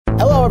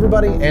Hello,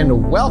 everybody,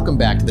 and welcome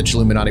back to the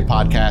Chilluminati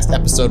Podcast,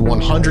 episode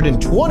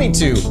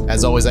 122.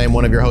 As always, I am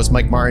one of your hosts,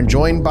 Mike Martin,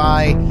 joined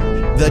by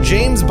the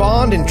James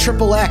Bond and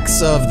Triple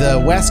X of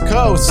the West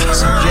Coast,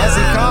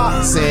 Jesse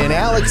Cox and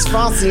Alex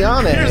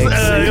Fasciane. Here's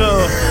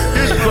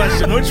the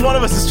question. Which one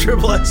of us is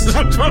Triple X? Which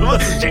one of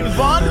us is James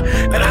Bond?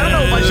 And I don't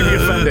know if I should be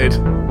offended.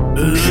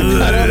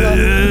 I don't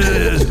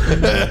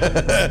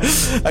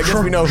know. I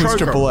guess we know who's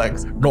Triple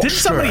X. Didn't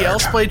somebody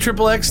else play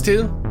Triple X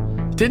too?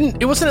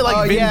 It wasn't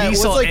like Vin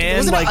Diesel and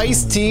wasn't like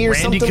Ice-T or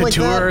Randy something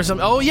Couture like that? or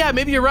something? Oh yeah,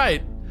 maybe you're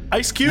right.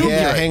 Ice Cube?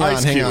 Yeah, hang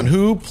on.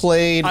 Who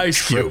played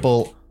Ice Cube.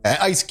 Triple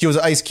Ice Cube? Was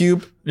it Ice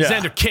Cube? Yeah.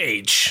 Xander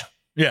Cage.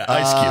 Yeah,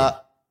 Ice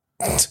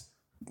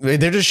Cube.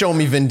 They're just showing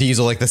me Vin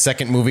Diesel, like the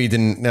second movie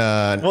didn't.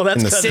 Well,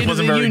 that's because it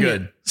wasn't very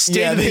good.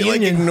 State of the they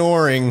Union. like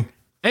ignoring.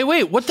 Hey,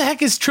 wait, what the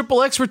heck is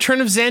Triple X Return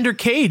of Xander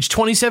Cage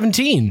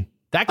 2017?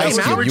 That came Ice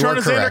out. Cube, you Return are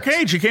of Xander correct.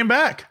 Cage. He came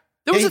back.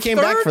 There was He a came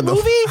third back for the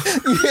movie?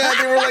 Yeah,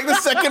 they were like, the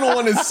second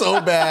one is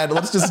so bad.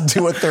 Let's just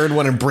do a third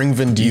one and bring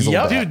Vin Diesel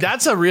back. Dude,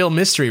 that's a real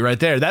mystery right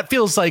there. That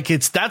feels like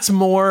that's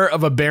more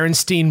of a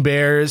Berenstein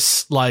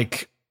Bears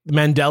like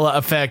Mandela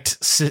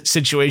effect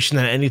situation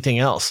than anything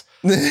else.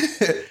 Wait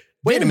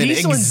a minute,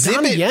 Diesel and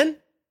Donnie Yen?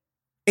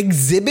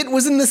 Exhibit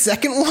was in the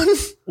second one?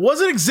 Was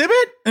it Exhibit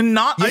and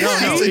not Yeah,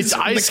 Ice no, Cube? It's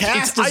Ice, the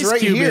cast it's is Ice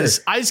right Cube here.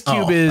 Ice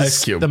Cube Oh, is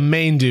Ice Cube. the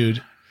main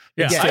dude.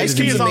 Yeah, Yeah, Ice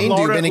Cube he's is the on main Law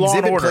dude, and and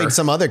Exhibit Order. played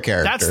some other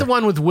character. That's the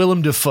one with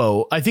Willem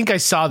Dafoe. I think I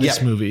saw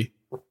this movie.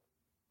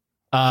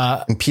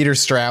 And Peter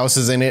Strauss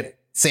is in it.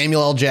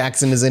 Samuel L.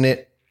 Jackson is in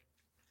it.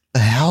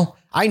 The hell?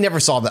 I never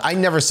saw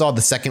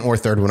the second or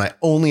third one. I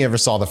only ever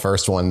saw the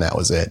first one. That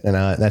was it. And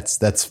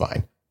that's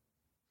fine.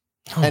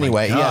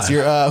 Anyway, yes,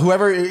 you're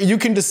whoever you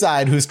can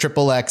decide who's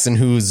Triple X and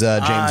who's James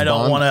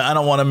Bond. I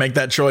don't want to make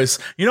that choice.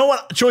 You know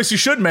what choice you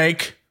should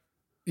make?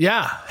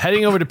 Yeah,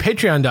 heading over to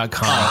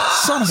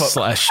patreon.com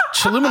slash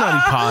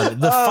Chilluminati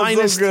Pod, the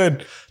finest, so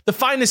good. The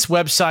finest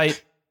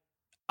website,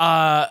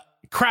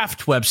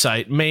 craft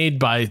website made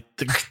by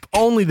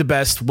only the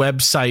best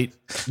website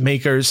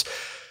makers,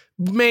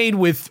 made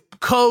with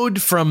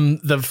code from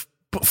the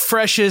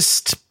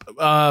freshest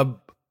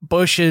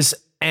bushes.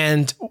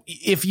 And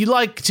if you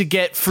like to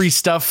get free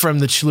stuff from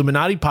the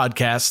Chilluminati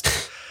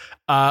Podcast,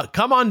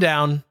 come on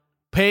down,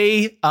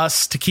 pay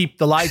us to keep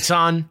the lights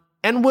on,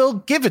 and we'll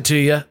give it to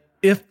you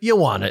if you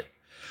want it.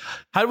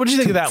 What did you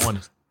think of that one?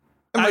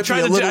 I tried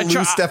a little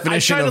loose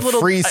definition of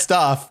free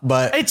stuff,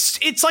 but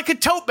it's like a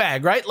tote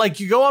bag, right? Like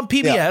you go on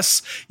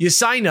PBS, you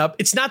sign up.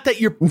 It's not that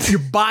you're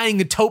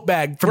buying a tote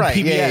bag from right,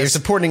 PBS. Yeah, you're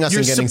supporting us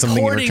and getting something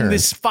in return. You're supporting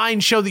this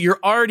fine show that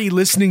you're already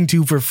listening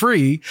to for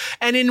free,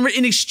 and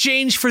in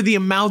exchange for the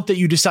amount that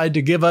you decide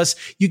to give us,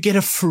 you get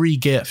a free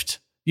gift.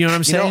 You know what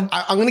I'm saying?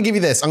 I'm going to give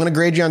you this. I'm going to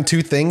grade you on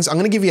two things. I'm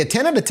going to give you a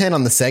 10 out of 10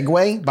 on the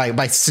segue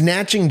by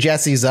snatching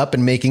Jesse's up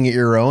and making it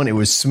your own. It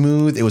was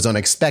smooth. It was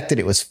unexpected.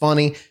 It was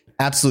funny.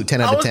 Absolute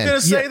 10 out of 10. I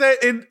was going to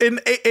say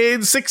that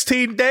in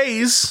 16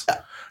 days,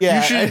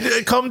 you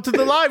should come to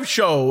the live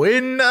show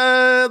in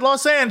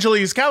Los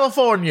Angeles,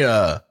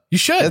 California. You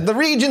should. At the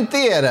Regent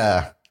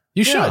Theater.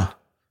 You should. Yeah.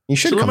 You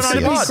should come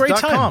see us. Great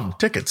time.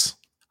 Tickets.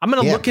 I'm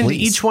going to look into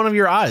each one of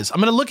your eyes. I'm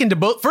going to look into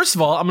both. First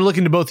of all, I'm going to look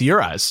into both of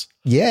your eyes.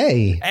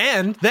 Yay.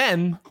 And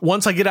then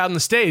once I get out on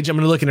the stage, I'm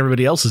going to look in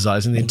everybody else's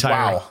eyes in the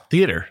entire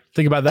theater.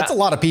 Think about that. That's a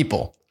lot of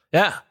people.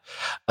 Yeah.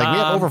 Like we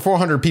have over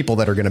 400 people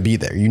that are going to be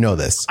there. You know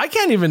this. I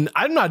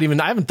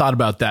haven't thought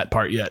about that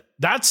part yet.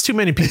 That's too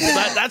many people.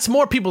 That's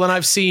more people than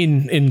I've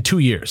seen in 2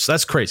 years.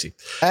 That's crazy.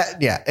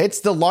 Yeah.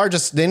 It's the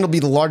largest. Then it'll be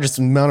the largest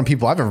amount of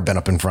people I've ever been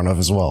up in front of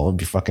as well. It'll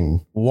be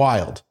fucking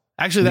wild.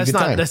 Actually,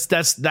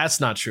 that's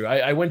not true.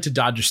 I went to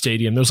Dodger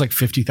Stadium. There was like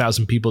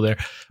 50,000 people there,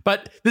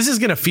 but this is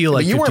going to feel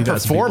like you weren't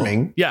 50,000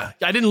 performing. People. Yeah.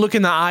 I didn't look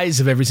in the eyes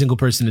of every single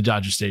person at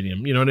Dodger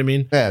Stadium. You know what I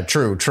mean? Yeah,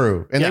 true.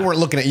 And they weren't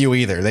looking at you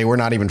either. They were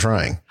not even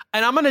trying.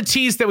 And I'm going to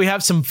tease that we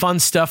have some fun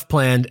stuff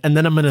planned. And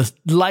then I'm going to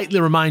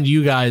lightly remind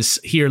you guys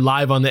here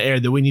live on the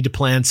air that we need to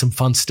plan some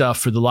fun stuff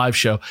for the live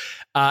show.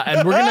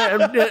 And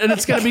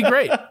it's going to be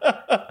great.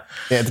 Yeah,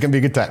 it's going to be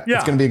a good time. Yeah.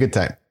 It's going to be a good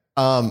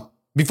time.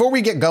 Before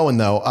we get going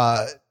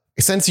though,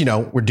 since,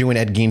 we're doing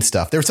Ed Gein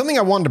stuff, there was something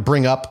I wanted to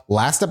bring up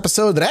last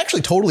episode that I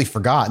actually totally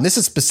forgot. And this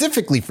is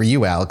specifically for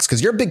you, Alex,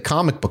 because you're a big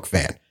comic book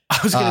fan. I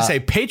was going to say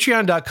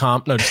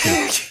patreon.com. No, just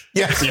kidding.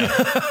 Yes.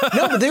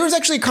 No, but there was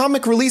actually a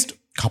comic released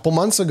a couple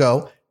months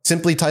ago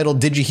simply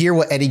titled, Did You Hear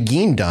What Eddie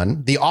Gein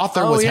Done? The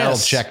author was Harold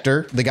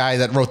Schechter, the guy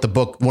that wrote the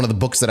book, one of the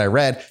books that I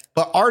read,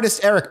 but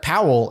artist Eric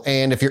Powell.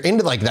 And if you're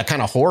into like that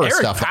kind of horror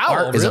stuff,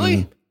 Powell,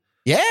 really?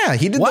 Yeah,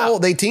 he did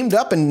they teamed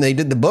up and they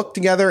did the book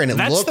together, and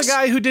that's the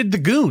guy who did The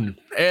Goon.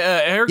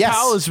 Eric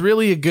Powell is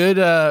really a good,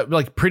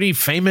 pretty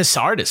famous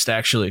artist,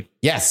 actually.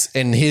 Yes,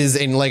 and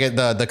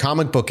the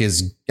comic book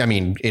is,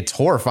 it's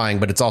horrifying,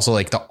 but it's also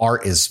like the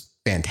art is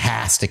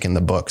fantastic in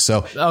the book. So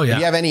if you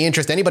have any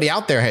interest, anybody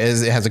out there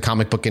has a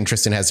comic book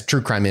interest and has a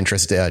true crime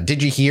interest,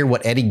 Did You Hear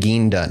What Eddie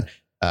Gein Done?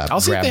 I'll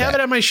see if they have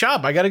it at my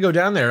shop. I got to go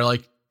down there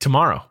like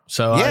tomorrow.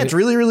 So it's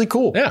really, really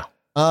cool. Yeah.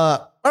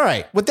 all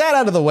right, with that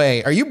out of the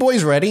way, are you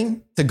boys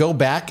ready to go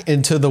back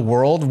into the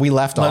world we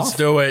left off? Let's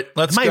do it.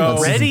 Let's Am go.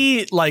 I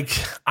ready? Like,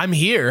 I'm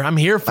here. I'm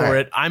here for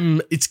it.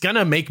 It's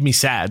gonna make me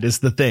sad is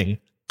the thing.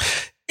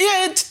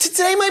 Yeah,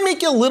 today might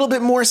make you a little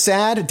bit more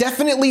sad.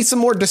 Definitely some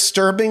more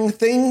disturbing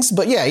things.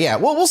 But yeah.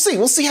 Well, we'll see.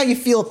 We'll see how you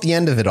feel at the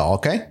end of it all,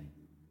 okay?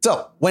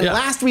 So, when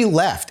last we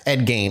left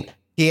Ed Gein,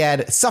 he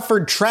had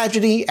suffered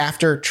tragedy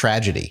after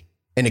tragedy.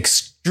 An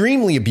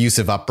extremely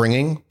abusive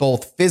upbringing,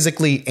 both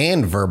physically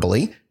and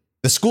verbally.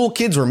 The school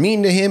kids were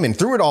mean to him, and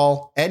through it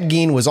all, Ed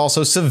Gein was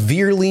also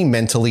severely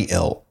mentally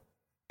ill.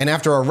 And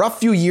after a rough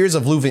few years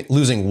of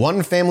losing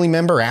one family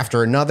member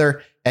after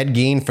another, Ed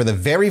Gein, for the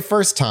very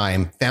first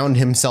time, found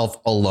himself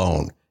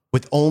alone,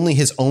 with only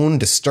his own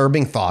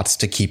disturbing thoughts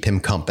to keep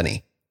him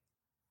company.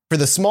 For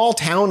the small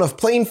town of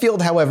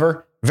Plainfield,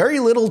 however, very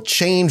little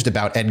changed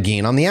about Ed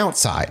Gein on the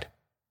outside.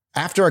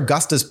 After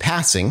Augusta's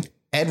passing,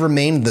 Ed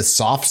remained the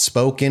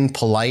soft-spoken,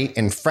 polite,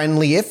 and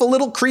friendly, if a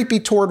little creepy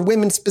toward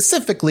women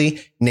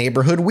specifically,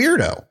 neighborhood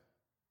weirdo.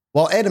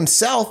 While Ed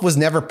himself was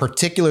never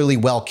particularly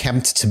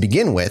well-kept to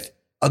begin with,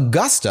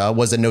 Augusta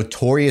was a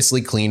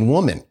notoriously clean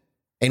woman.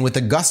 And with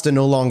Augusta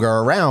no longer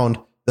around,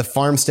 the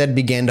farmstead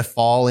began to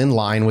fall in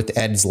line with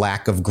Ed's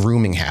lack of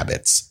grooming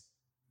habits.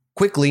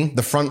 Quickly,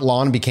 the front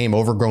lawn became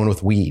overgrown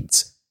with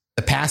weeds.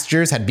 The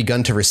pastures had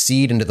begun to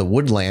recede into the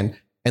woodland,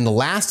 and the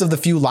last of the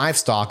few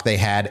livestock they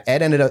had,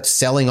 Ed ended up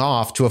selling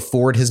off to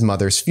afford his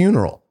mother's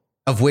funeral,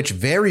 of which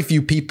very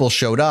few people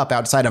showed up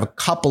outside of a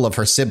couple of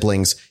her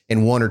siblings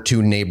and one or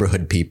two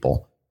neighborhood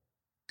people.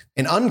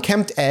 An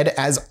unkempt Ed,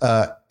 as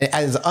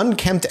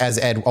unkempt as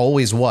Ed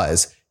always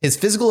was, his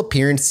physical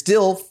appearance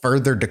still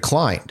further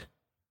declined.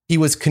 He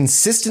was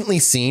consistently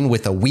seen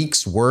with a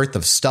week's worth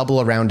of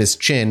stubble around his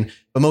chin,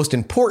 but most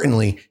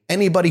importantly,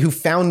 anybody who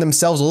found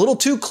themselves a little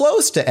too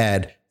close to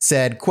Ed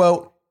said,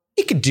 quote,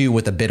 he could do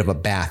with a bit of a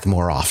bath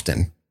more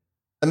often.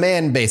 The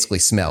man basically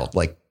smelled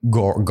like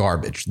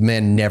garbage. The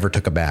man never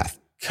took a bath.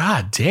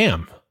 God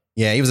damn.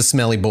 Yeah, he was a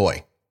smelly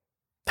boy.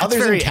 That's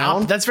Others very in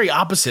town, that's very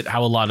opposite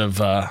how a lot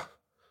of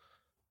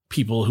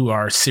people who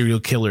are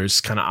serial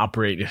killers kind of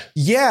operate.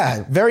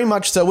 Yeah, very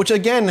much so. Which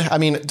again, I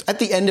mean, at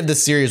the end of the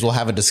series, we'll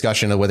have a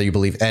discussion of whether you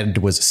believe Ed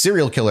was a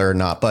serial killer or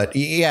not. But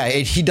yeah,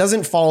 he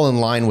doesn't fall in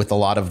line with a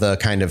lot of the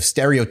kind of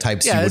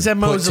stereotypes. Yeah, his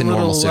MO is a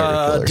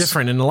little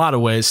different in a lot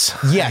of ways.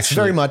 Yes, actually.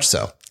 Very much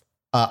so.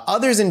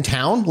 Others in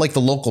town, like the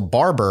local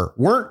barber,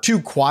 weren't too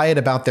quiet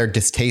about their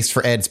distaste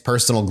for Ed's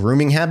personal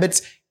grooming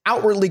habits,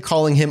 outwardly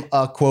calling him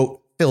a,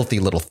 quote, filthy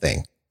little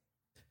thing.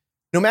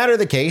 No matter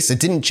the case, it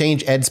didn't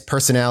change Ed's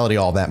personality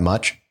all that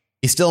much.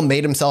 He still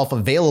made himself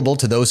available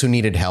to those who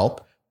needed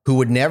help, he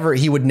would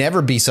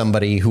never be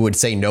somebody who would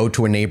say no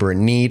to a neighbor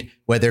in need,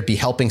 whether it be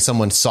helping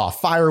someone saw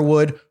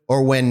firewood,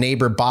 or when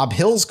neighbor Bob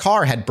Hill's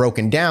car had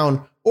broken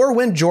down, or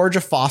when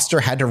Georgia Foster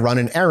had to run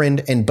an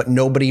errand but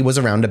nobody was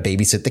around to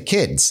babysit the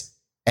kids.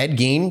 Ed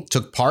Gein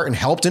took part and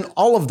helped in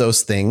all of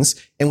those things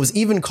and was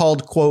even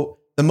called, quote,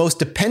 the most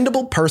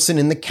dependable person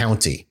in the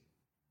county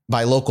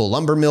by local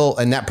lumber mill,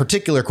 and that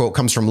particular quote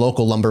comes from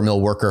local lumber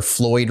mill worker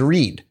Floyd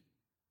Reed.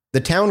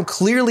 The town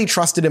clearly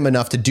trusted him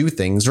enough to do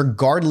things,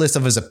 regardless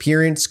of his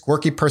appearance,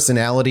 quirky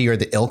personality, or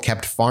the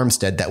ill-kept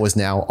farmstead that was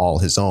now all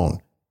his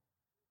own.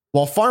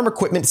 While farm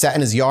equipment sat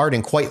in his yard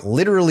and quite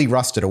literally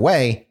rusted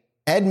away,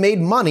 Ed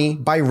made money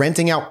by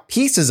renting out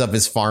pieces of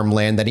his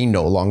farmland that he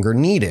no longer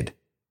needed.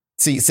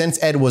 See,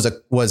 since Ed was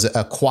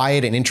a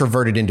quiet and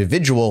introverted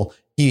individual,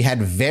 he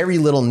had very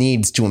little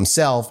needs to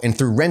himself, and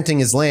through renting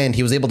his land,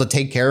 he was able to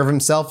take care of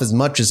himself as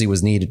much as he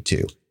was needed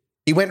to.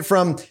 He went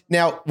from,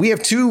 now we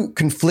have two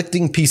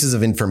conflicting pieces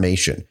of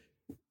information.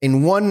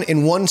 In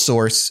one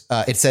source,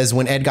 it says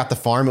when Ed got the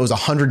farm, it was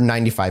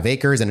 195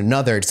 acres, and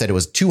another, it said it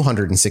was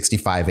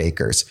 265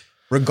 acres.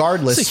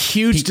 Regardless, it's a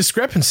huge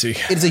discrepancy.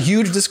 It's a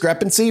huge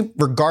discrepancy.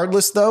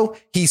 Regardless, though,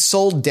 he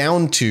sold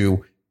down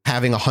to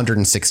having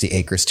 160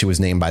 acres to his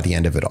name by the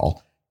end of it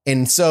all.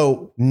 And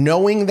so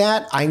knowing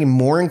that, I'm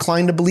more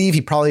inclined to believe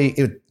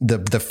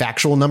the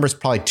factual number is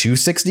probably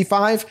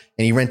 265,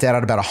 and he rented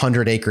out about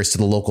 100 acres to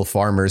the local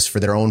farmers for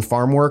their own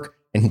farm work.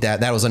 And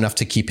that was enough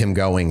to keep him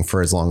going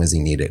for as long as he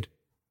needed.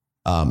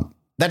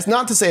 That's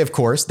not to say, of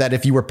course, that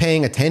if you were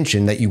paying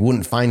attention, that you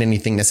wouldn't find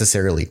anything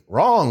necessarily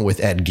wrong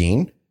with Ed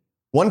Gein.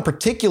 One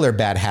particular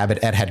bad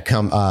habit Ed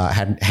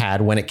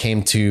had when it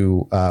came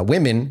to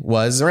women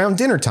was around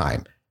dinner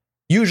time.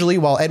 Usually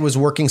while Ed was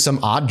working some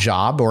odd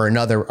job or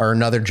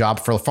another job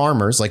for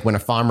farmers, like when a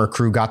farmer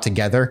crew got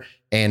together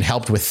and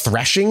helped with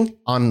threshing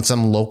on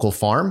some local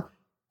farm,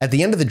 at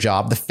the end of the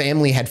job, the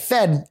family had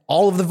fed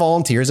all of the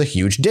volunteers a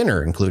huge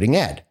dinner, including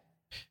Ed.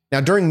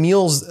 Now, during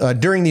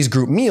these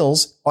group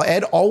meals,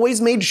 Ed always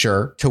made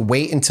sure to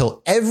wait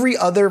until every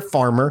other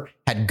farmer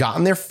had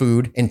gotten their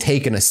food and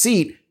taken a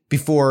seat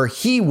before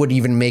he would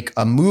even make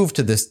a move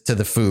to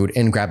the food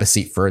and grab a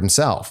seat for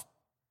himself.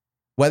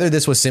 Whether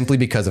this was simply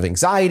because of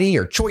anxiety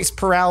or choice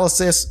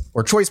paralysis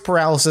or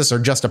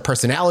just a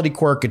personality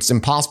quirk, it's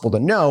impossible to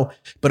know,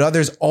 but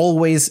others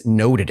always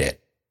noted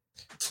it.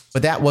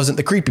 But that wasn't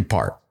the creepy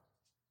part.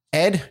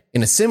 Ed,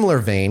 in a similar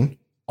vein,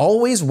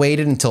 always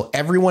waited until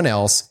everyone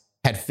else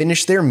had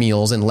finished their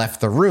meals and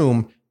left the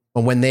room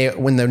when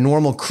the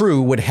normal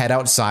crew would head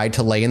outside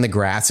to lay in the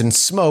grass and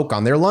smoke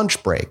on their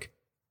lunch break.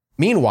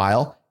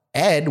 Meanwhile,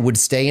 Ed would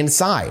stay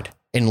inside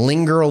and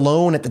linger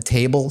alone at the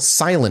table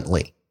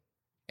silently.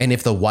 And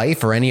if the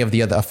wife or any of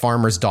the other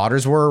farmers'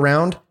 daughters were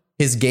around,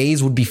 his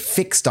gaze would be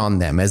fixed on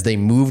them as they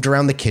moved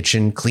around the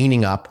kitchen,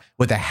 cleaning up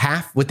with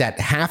that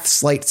half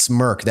slight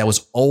smirk that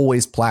was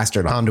always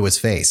plastered onto his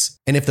face.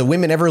 And if the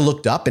women ever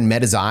looked up and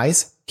met his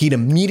eyes, he'd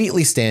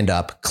immediately stand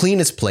up, clean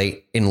his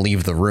plate, and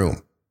leave the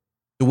room.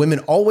 The women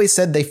always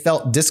said they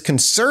felt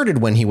disconcerted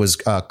when he was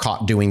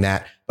caught doing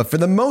that, but for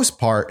the most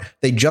part,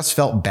 they just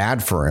felt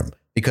bad for him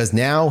because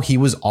now he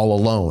was all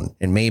alone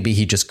and maybe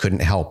he just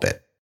couldn't help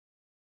it.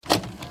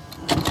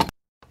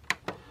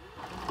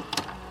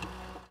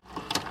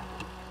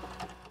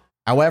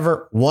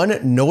 However,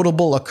 one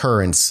notable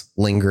occurrence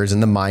lingers in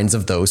the minds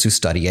of those who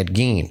study Ed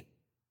Gein.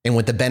 And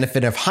with the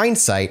benefit of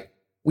hindsight,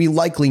 we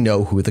likely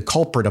know who the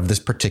culprit of this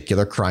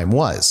particular crime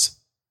was.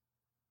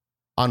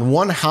 On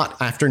one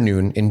hot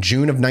afternoon in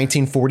June of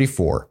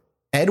 1944,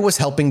 Ed was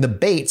helping the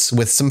Bates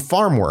with some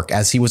farm work,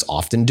 as he was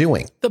often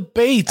doing. The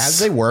Bates. As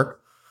they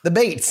worked, the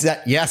Bates.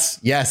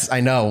 Yes,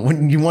 I know.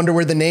 When you wonder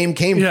where the name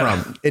came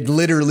from, it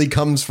literally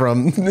comes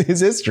from his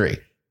history.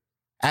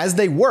 As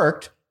they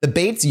worked, the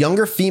Bates'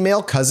 younger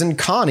female cousin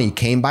Connie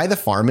came by the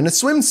farm in a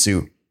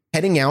swimsuit,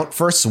 heading out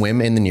for a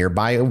swim in the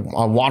nearby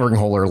watering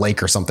hole or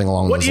lake or something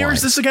along those lines. What year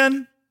is this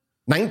again?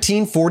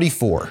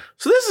 1944.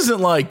 So this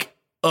isn't like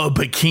a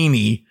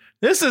bikini.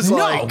 This is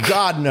like... No,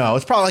 God, no.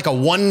 It's probably like a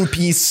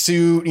one-piece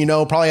suit,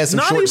 probably has some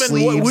short sleeves. Not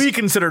even what we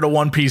considered a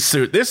one-piece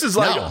suit. This is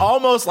like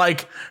almost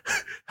like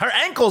her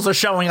ankles are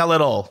showing a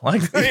little.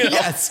 Like,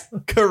 Yes,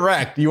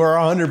 correct. You are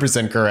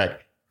 100%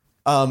 correct.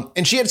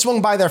 And she had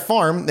swung by their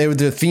farm.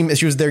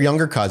 She was their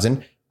younger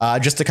cousin,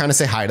 just to kind of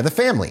say hi to the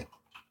family.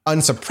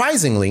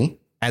 Unsurprisingly,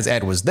 as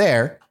Ed was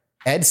there,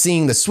 Ed,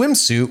 seeing the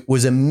swimsuit,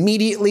 was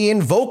immediately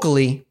and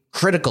vocally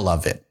critical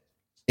of it.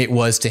 It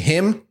was to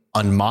him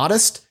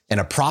unmodest, and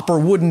a proper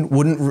woman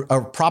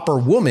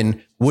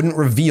wouldn't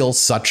reveal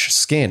such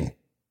skin.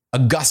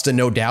 Augusta,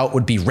 no doubt,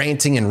 would be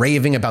ranting and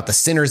raving about the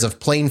sinners of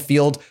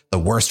Plainfield, the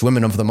worst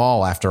women of them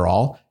all, after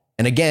all.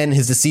 And again,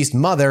 his deceased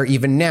mother,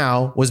 even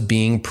now, was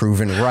being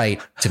proven right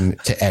to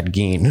Ed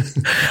Gein.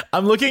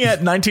 I'm looking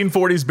at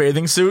 1940s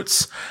bathing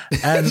suits,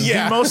 and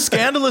the most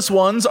scandalous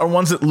ones are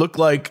ones that look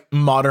like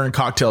modern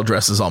cocktail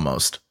dresses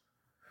almost.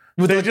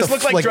 They just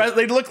look like dress.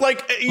 They look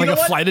like a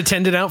flight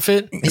attendant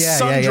outfit.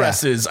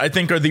 Sundresses, I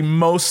think, are the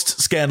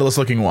most scandalous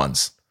looking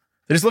ones.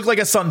 They just look like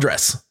a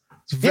sundress.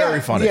 It's very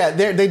funny. Yeah,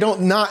 they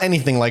don't, not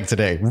anything like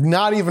today,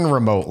 not even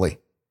remotely.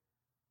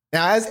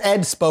 Now, as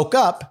Ed spoke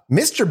up,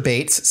 Mr.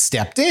 Bates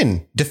stepped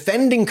in,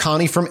 defending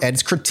Connie from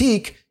Ed's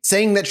critique,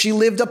 saying that she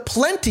lived a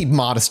plenty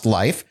modest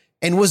life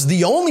and was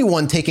the only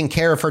one taking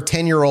care of her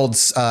 10-year-old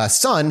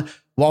son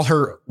while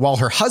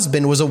her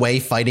husband was away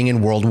fighting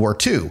in World War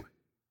II.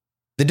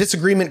 The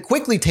disagreement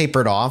quickly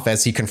tapered off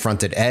as he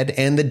confronted Ed,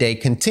 and the day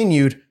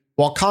continued,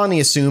 while Connie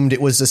assumed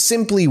it was a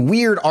simply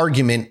weird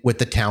argument with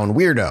the town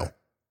weirdo.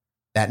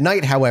 That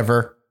night,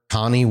 however,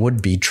 Connie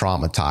would be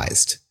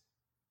traumatized.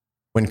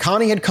 When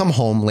Connie had come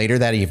home later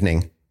that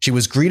evening, she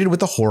was greeted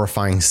with a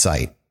horrifying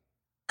sight.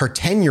 Her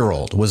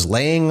 10-year-old was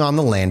laying on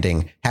the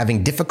landing,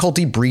 having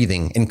difficulty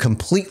breathing and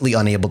completely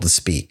unable to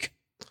speak.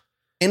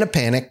 In a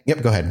panic...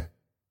 Yep, go ahead.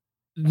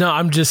 No,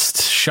 I'm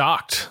just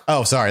shocked.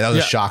 Oh, sorry. That was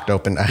a shocked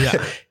open.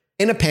 Yeah.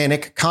 In a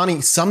panic,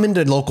 Connie summoned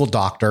a local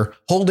doctor,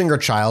 holding her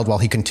child while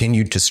he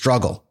continued to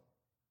struggle.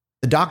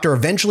 The doctor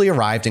eventually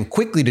arrived and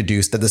quickly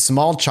deduced that the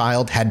small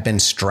child had been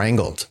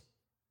strangled.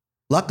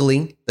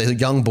 Luckily, the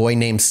young boy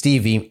named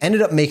Stevie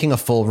ended up making a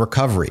full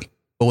recovery,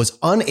 but was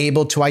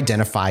unable to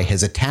identify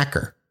his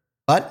attacker.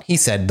 But he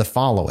said the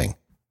following.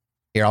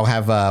 Here, I'll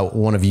have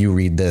one of you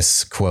read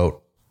this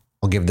quote.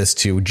 I'll give this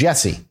to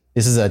Jesse.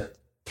 This is a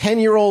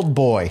 10-year-old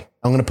boy.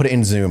 I'm going to put it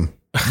in Zoom.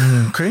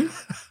 Okay.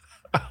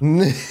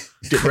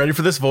 Get ready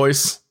for this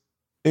voice.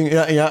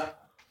 Yeah.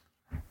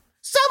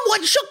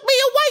 Someone shook me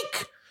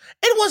awake.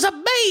 It was a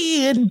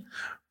man,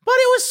 but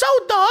it was so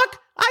dark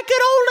I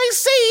could only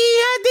see he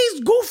had these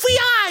goofy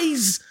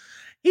eyes.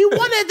 He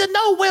wanted to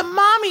know where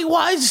mommy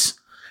was.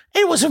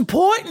 It was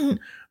important,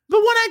 but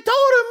when I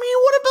told him, he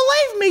wouldn't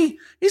believe me.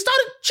 He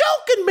started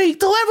choking me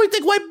till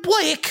everything went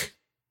black.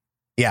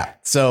 Yeah,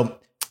 so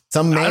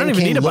some man I don't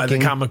even need to buy the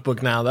looking- comic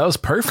book now. That was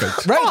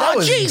perfect. Right, that Oh,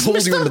 was geez, pulled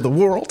you mister. into the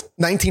world.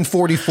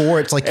 1944,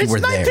 it's like you It's were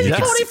there.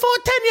 1944,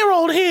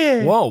 10-year-old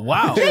here. Whoa,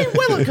 wow. Jane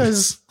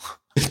Willikers.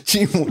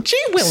 Gee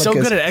Willikers. So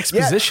good at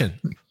exposition.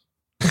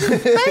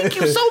 Thank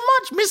you so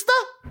much, mister.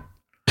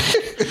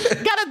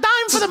 Got a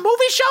dime for the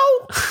movie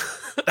show?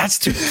 That's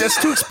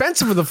too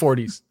expensive for the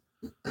 40s.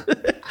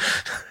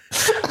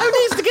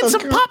 I need to get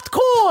some popped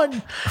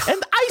corn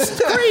and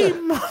iced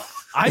cream.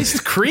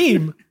 Iced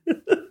cream?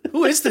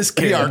 Who is this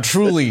kid? We are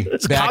truly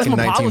back in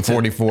cosmopolitan.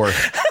 1944.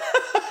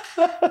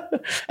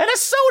 And a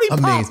sody pop,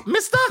 Amazing.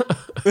 mister.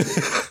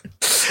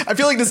 I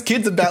feel like this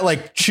kid's about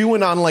like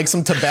chewing on like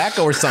some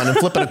tobacco or something and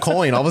flipping a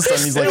coin. All of a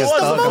sudden he's like a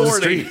thug on the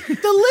street.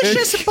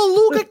 Delicious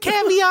beluga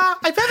caviar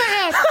I've ever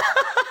had.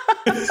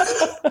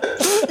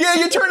 Yeah,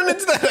 you're turning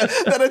into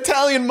that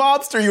Italian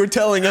mobster you were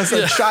telling us,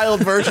 a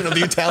child version of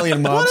the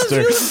Italian mobster. What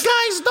are you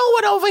guys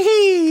doing over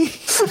here?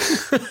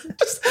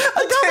 Just a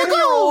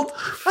 10-year-old.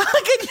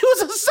 I could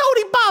use a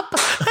sody pop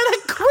and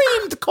a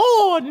creamed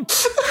corn.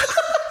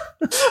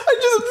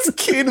 This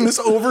kid in this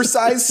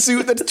oversized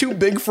suit that's too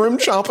big for him,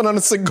 chomping on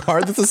a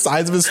cigar that's the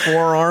size of his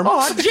forearm.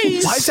 Oh,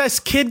 jeez. Why is this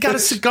kid got a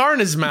cigar in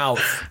his mouth?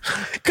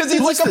 Because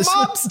he's like a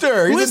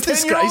mobster. Who He's is a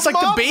this guy? He's like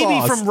the mob baby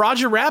boss. from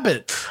Roger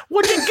Rabbit.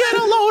 Would you get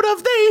a load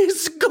of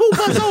these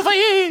goobers over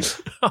here?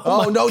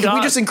 Oh no!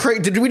 God.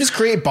 Did we just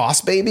create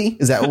Boss Baby?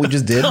 Is that what we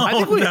just did? I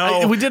think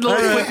we did a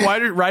little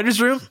quick writer's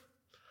room.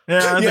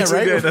 Yeah, I think so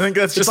right? good. I think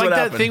that's It's just like what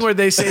that happened. thing where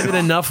they say that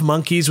enough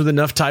monkeys with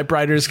enough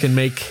typewriters can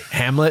make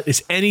Hamlet.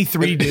 Is any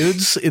three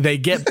dudes, they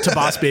get to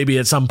Boss Baby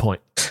at some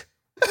point.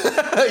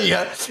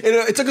 Yeah,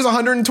 it took us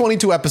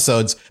 122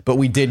 episodes, but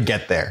we did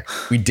get there.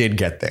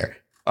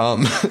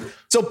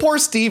 So poor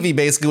Stevie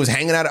basically was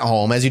hanging out at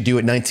home, as you do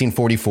at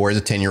 1944 as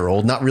a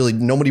 10-year-old.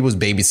 Nobody was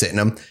babysitting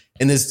him.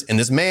 And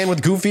this man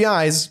with goofy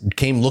eyes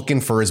came looking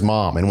for his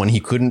mom. And when he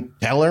couldn't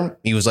tell her,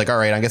 he was like, all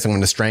right, I guess I'm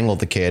going to strangle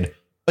the kid.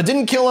 But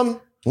didn't kill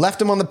him,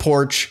 left him on the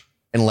porch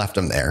and left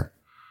him there.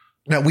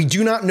 Now, we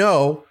do not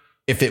know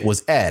if it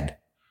was Ed.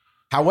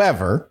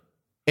 However,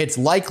 it's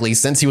likely,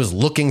 since he was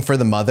looking for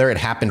the mother, it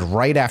happened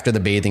right after the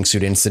bathing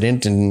suit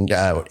incident, and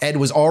Ed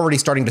was already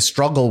starting to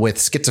struggle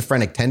with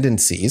schizophrenic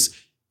tendencies.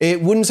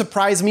 It wouldn't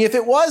surprise me if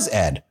it was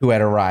Ed who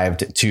had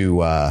arrived to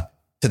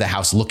the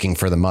house looking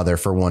for the mother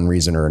for one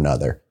reason or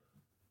another.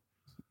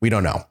 We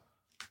don't know.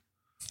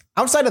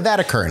 Outside of that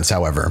occurrence,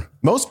 however,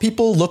 most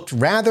people looked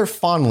rather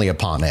fondly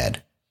upon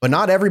Ed. But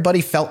not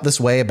everybody felt this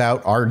way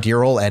about our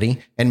dear old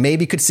Eddie, and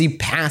maybe couldn't see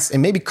past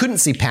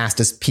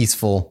his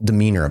peaceful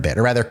demeanor a bit,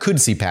 or rather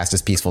could see past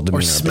his peaceful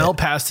demeanor Or smell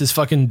past his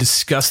fucking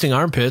disgusting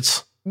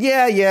armpits.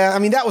 Yeah. I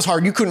mean, that was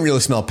hard. You couldn't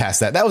really smell past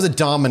that. That was a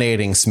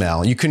dominating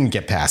smell. You couldn't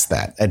get past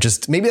that.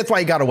 Maybe that's why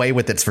he got away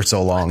with it for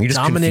so long. You just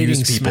Dominating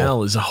confused people.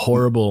 smell is a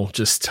horrible,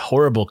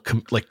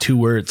 like two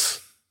words.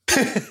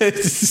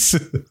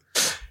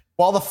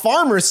 While the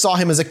farmers saw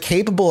him as a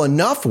capable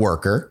enough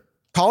worker,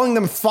 calling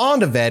them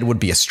fond of Ed would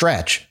be a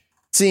stretch.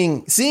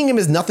 Seeing him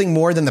as nothing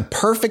more than the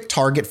perfect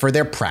target for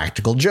their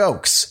practical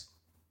jokes.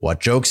 What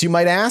jokes, you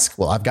might ask?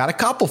 Well, I've got a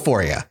couple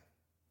for you.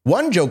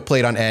 One joke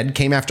played on Ed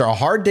came after a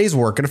hard day's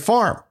work at a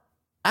farm.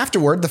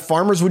 Afterward, the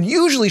farmers would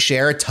usually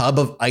share a tub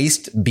of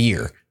iced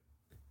beer.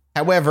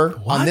 However,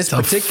 on this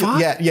particular,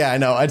 I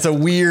know it's a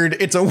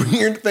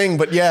weird thing,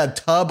 but yeah,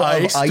 tub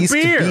of iced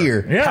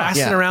beer. Yeah.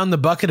 Passing around the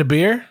bucket of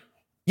beer.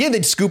 Yeah,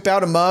 they'd scoop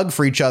out a mug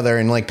for each other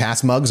and like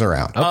pass mugs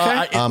around.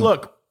 Okay.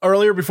 Look,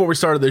 earlier before we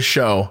started this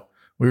show,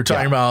 we were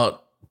talking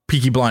about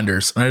Peaky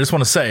Blinders, and I just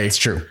want to say, It's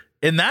true.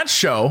 in that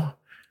show,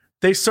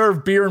 they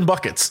serve beer in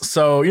buckets,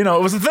 so it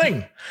was a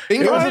thing.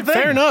 Bingo. It was a thing.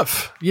 Fair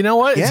enough. You know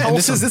what? Yeah, and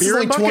this is Beer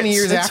in like 20 buckets.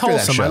 years It's after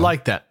wholesome. that show. I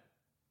like that.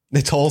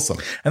 It's wholesome.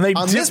 And they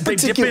On dip, this they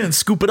dip particular- in and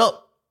scoop it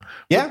up.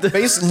 Yeah,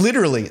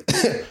 literally.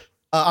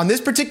 On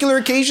this particular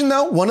occasion,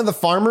 though, one of the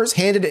farmers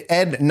handed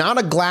Ed not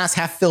a glass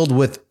half filled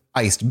with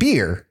iced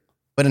beer,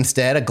 but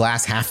instead a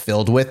glass half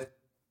filled with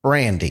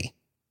brandy.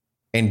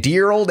 And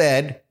dear old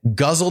Ed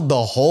guzzled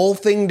the whole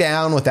thing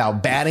down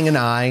without batting an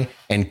eye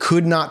and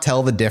could not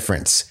tell the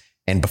difference.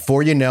 And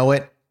before you know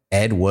it,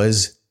 Ed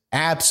was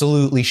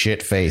absolutely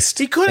shit-faced.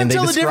 He couldn't And they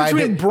tell the difference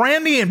described between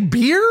brandy and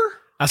beer?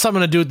 That's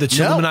something to do with the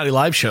Chilluminati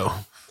live show.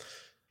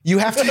 You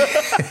have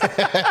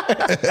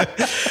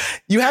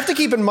to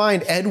keep in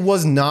mind, Ed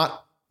was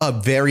not a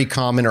very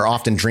common or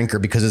often drinker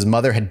because his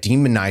mother had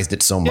demonized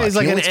it so much. Yeah, he's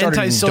like He an only started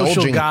antisocial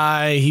indulging-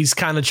 guy. He's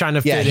kind of trying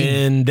to fit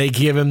in. They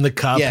give him the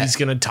cup. Yeah. He's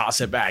going to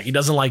toss it back. He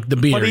doesn't like the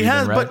beer. But he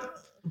has, right?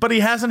 but he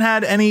hasn't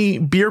had any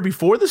beer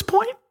before this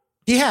point.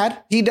 He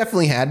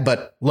definitely had,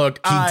 but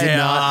Look, he did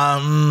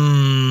not.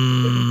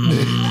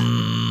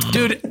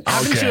 Dude,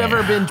 haven't you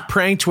ever been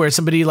pranked where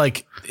somebody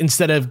like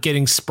instead of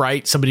getting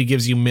Sprite, somebody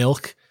gives you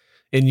milk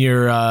in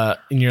your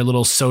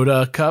little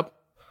soda cup?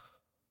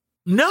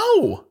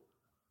 No.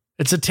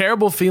 It's a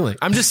terrible feeling.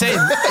 I'm just saying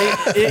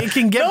it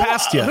can get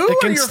past you. Who It are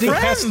can your sneak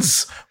past-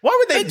 friends? Why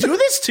would they do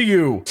this to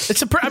you?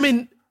 It's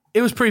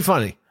it was pretty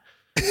funny.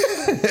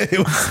 It's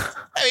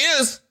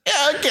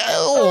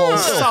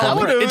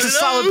a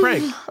solid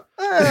prank.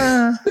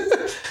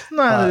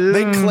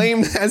 They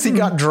claimed as he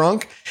got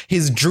drunk,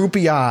 his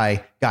droopy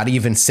eye got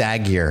even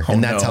saggier,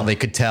 and that's how they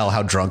could tell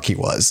how drunk he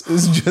was. It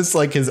was just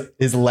like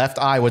his left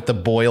eye with the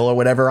boil or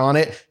whatever on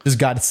it just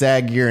got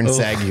saggier and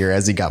saggier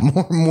as he got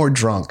more and more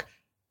drunk.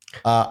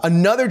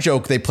 Another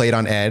joke they played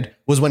on Ed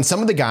was when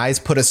some of the guys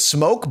put a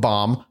smoke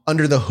bomb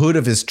under the hood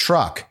of his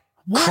truck,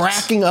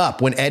 cracking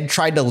up when Ed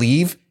tried to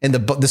leave and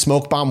the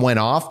smoke bomb went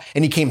off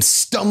and he came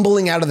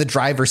stumbling out of the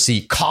driver's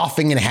seat,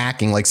 coughing and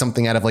hacking like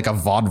something out of like a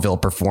vaudeville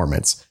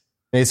performance.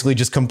 Basically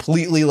just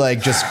completely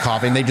like just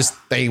coughing.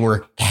 They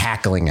were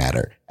cackling at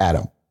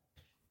him.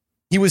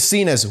 He was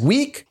seen as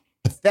weak,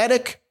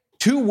 pathetic,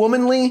 too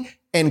womanly,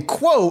 and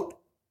quote,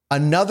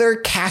 another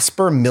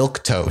Casper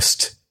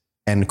milquetoast,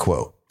 end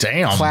quote.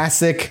 Damn.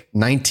 Classic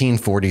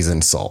 1940s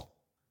insult.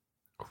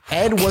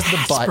 Ed was the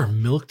butt. Casper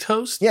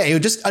milquetoast? Yeah, he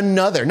was just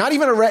another, not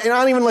even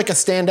like a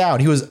standout.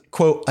 He was,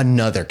 quote,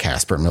 another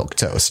Casper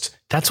milquetoast.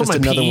 That's just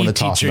what my another one PE to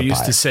toss in teacher the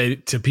used pie. to say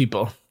to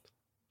people.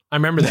 I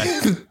remember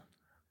that.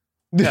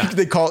 Yeah.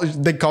 They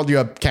called you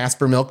a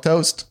Casper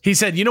milquetoast? He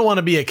said, you don't want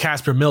to be a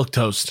Casper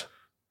milquetoast.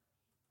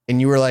 And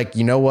you were like,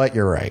 you know what?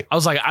 You're right. I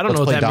was like, I don't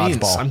know what Let's that play means.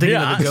 dodgeball. I'm thinking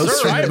of the ghost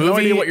sir, from I the have movie. no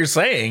idea what you're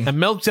saying. And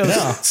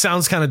milquetoast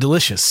sounds kind of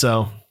delicious.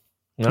 So,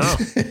 no.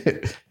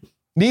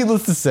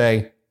 Needless to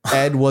say,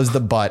 Ed was the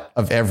butt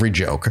of every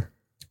joke.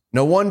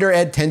 No wonder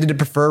Ed tended to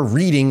prefer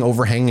reading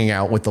over hanging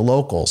out with the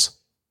locals.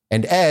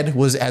 And Ed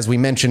was, as we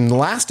mentioned in the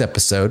last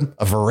episode,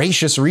 a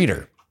voracious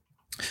reader.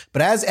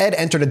 But as Ed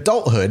entered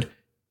adulthood,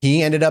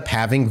 he ended up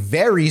having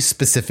very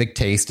specific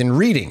taste in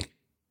reading,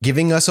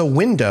 giving us a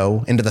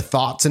window into the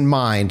thoughts and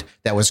mind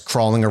that was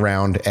crawling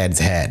around Ed's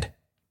head.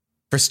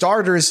 For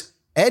starters,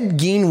 Ed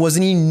Gein was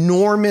an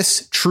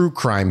enormous true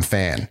crime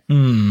fan,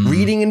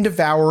 reading and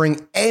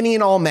devouring any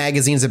and all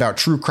magazines about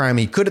true crime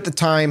he could at the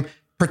time,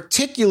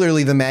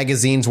 particularly the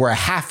magazines where a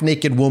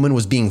half-naked woman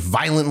was being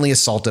violently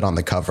assaulted on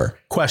the cover.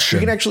 Question.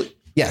 You can actually,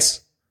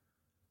 yes.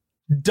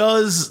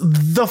 Does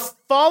the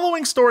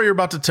following story you're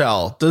about to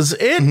tell, does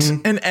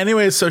it in any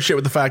way associate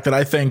with the fact that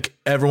I think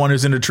everyone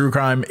who's into true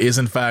crime is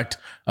in fact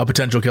a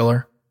potential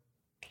killer?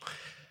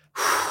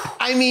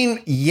 I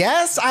mean,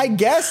 yes, I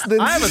guess.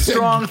 I have a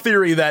strong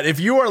theory that if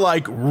you are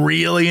like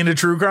really into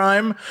true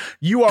crime,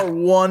 you are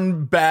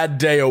one bad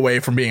day away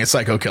from being a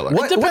psycho killer.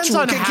 It depends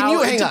on can how.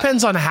 you It hang on?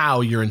 depends on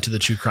how you're into the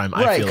true crime.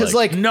 I Right, feel because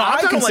like. No, I'm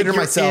I talking consider like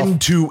you're myself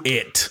into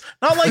it.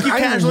 Not like you I'm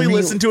casually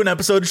really- listen to an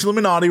episode of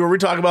Illuminati where we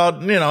talk about,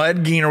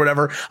 Ed Gein or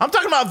whatever. I'm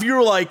talking about if you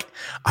were like,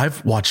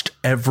 I've watched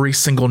every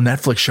single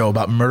Netflix show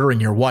about murdering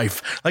your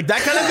wife. Like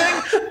that kind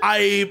of thing.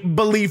 I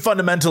believe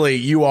fundamentally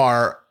you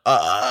are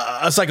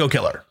a psycho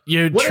killer.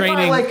 You're What if I,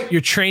 training. like,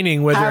 You're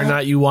training whether or have-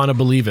 not you want to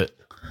believe it.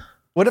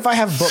 What if I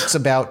have books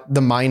about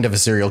the mind of a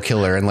serial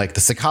killer and like the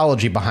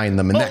psychology behind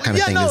them and that kind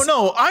of thing?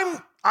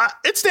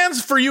 It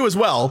stands for you as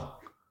well.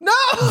 No,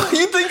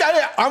 you think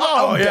I'm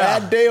a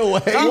bad day away?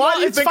 Why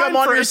do you It's think fine I'm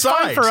on your it's fine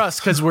side? for us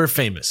because we're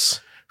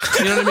famous.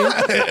 You know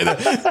what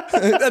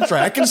I mean? That's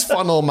right. I can just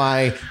funnel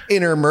my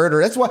inner murder.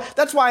 That's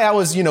why I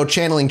was,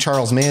 channeling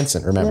Charles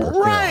Manson. Remember?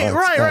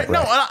 Right.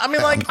 No, I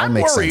mean, like, I'm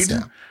worried.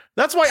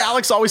 That's why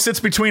Alex always sits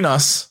between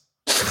us.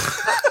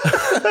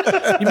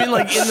 You mean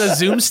like in the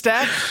Zoom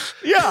stack?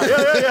 Yeah.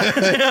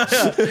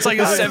 It's like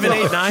a 7,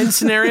 8, 9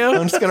 scenario.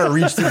 I'm just gonna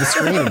reach through the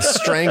screen and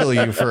strangle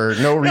you for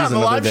no reason. Yeah, the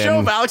live other show than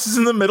of Alex is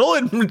in the middle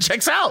and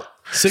checks out.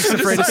 6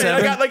 afraid of 7.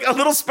 I got like a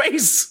little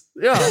space.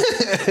 Yeah.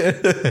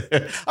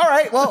 All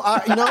right. Well,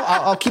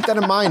 I'll keep that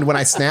in mind when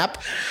I snap.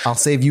 I'll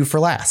save you for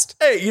last.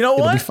 Hey, you know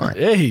It'll what? be fine.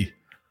 Hey,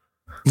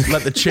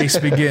 Let the chase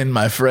begin,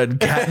 my friend.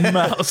 Cat and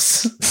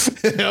mouse.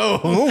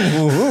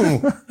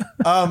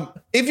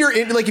 If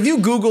you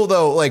Google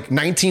though, like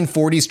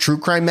 1940s true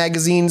crime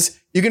magazines,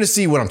 you're gonna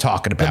see what I'm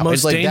talking about. most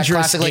It's like that dangerous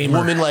classic like gamer.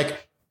 woman,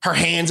 like her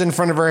hands in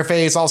front of her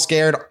face, all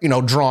scared,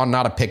 drawn,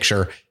 not a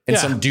picture, and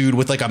Yeah. some dude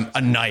with like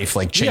a knife,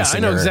 like chasing yeah, I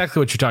know her. exactly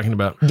what you're talking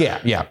about. Yeah.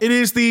 It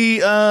is the,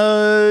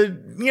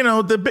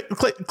 the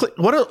click.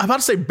 What I'm about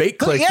to say bait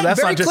click. Yeah, but that's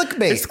very not just,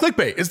 clickbait. It's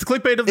clickbait. It's the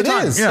clickbait of the It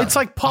time. is. Yeah. It's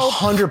like pulp.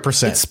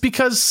 100%. It's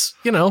because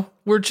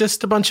we're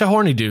just a bunch of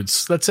horny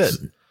dudes. That's it.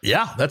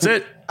 Yeah, that's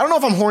it. I don't know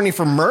if I'm horny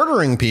for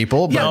murdering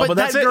people, but Yeah, No, but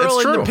that's that it. girl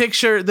It's in the true.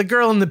 picture, the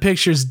girl in the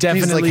picture is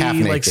definitely half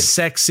like naked.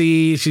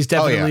 sexy. She's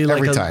definitely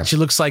every like time. she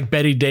looks like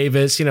Betty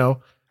Davis.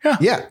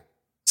 yeah.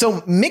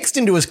 So mixed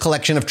into his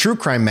collection of true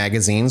crime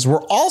magazines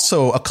were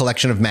also a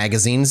collection of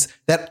magazines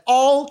that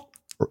all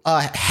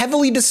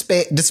heavily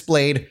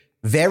displayed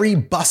very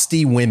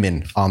busty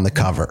women on the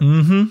cover.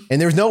 Mm-hmm. And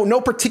there was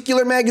no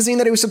particular magazine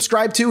that he was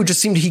subscribed to. It just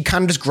seemed he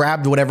kind of just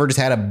grabbed whatever just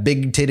had a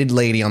big titted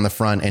lady on the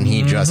front and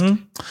he grabbed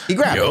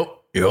it.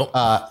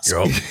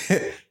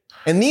 Yep.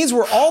 And these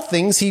were all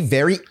things he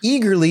very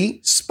eagerly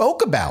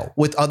spoke about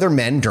with other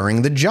men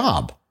during the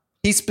job.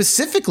 He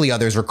specifically,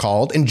 others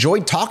recalled,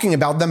 enjoyed talking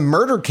about the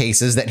murder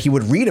cases that he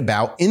would read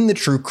about in the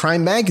true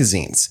crime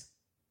magazines.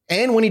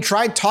 And when he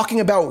tried talking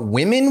about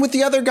women with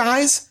the other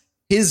guys,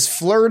 his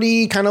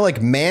flirty kind of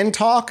like man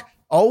talk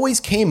always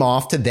came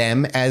off to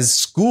them as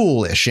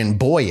schoolish and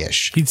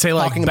boyish. He'd say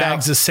like Talking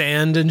bags of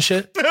sand and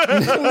shit.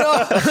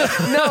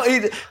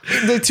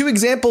 The two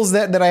examples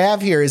that I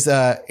have here is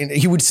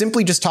he would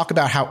simply just talk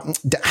about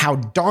how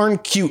darn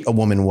cute a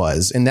woman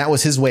was, and that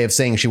was his way of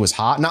saying she was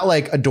hot, not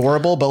like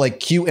adorable, but like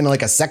cute in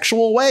like a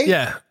sexual way.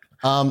 Yeah.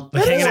 That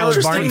hanging is out with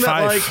interesting. Barney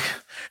that,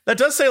 Fife. that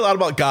does say a lot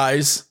about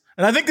guys.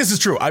 And I think this is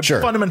true. I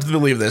fundamentally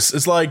believe this.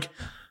 It's like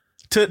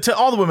to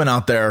all the women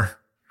out there,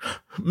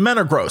 men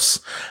are gross.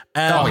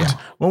 And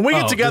when we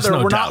get together, there's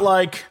no we're doubt. not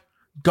like,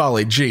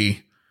 golly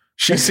gee,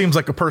 she seems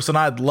like a person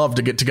I'd love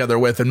to get together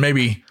with and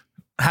maybe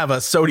have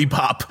a sody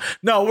pop.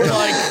 No, we're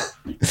like,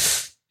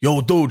 yo,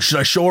 dude, should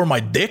I show her my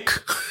dick?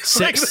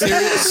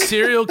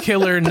 Serial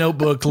killer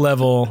notebook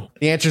level.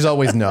 The answer's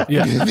always no.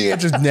 Yeah. The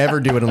answer's never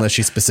do it unless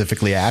she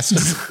specifically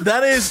asks.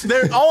 That is,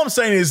 all I'm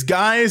saying is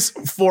guys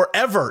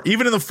forever,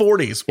 even in the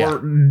 40s, were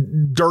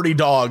dirty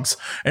dogs.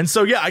 And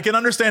so, yeah, I can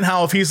understand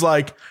how if he's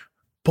like,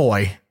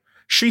 boy,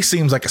 she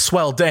seems like a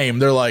swell dame.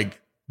 They're like,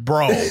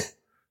 bro,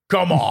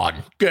 come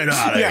on, get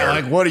out of here.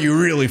 Like, what do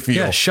you really feel?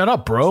 Yeah, shut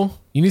up, bro.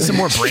 You need some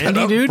more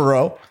brandy, dude.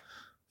 Bro.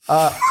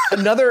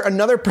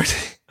 Another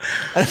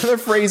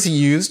phrase he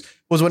used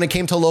was when it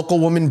came to local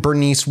woman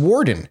Bernice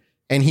Warden.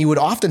 And he would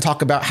often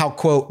talk about how,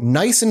 quote,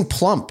 nice and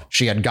plump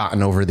she had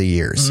gotten over the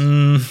years.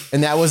 And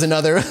that was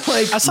another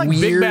That's like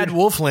weird, big bad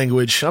wolf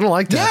language. I don't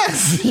like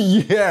that.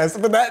 Yes.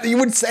 But that you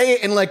would say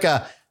it in like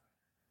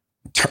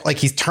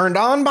he's turned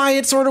on by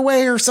it sort of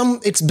way or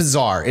it's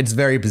bizarre. It's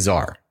very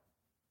bizarre.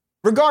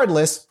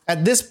 Regardless,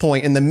 at this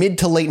point in the mid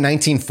to late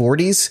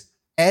 1940s,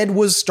 Ed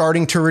was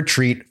starting to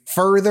retreat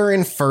further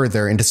and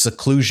further into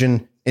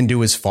seclusion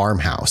into his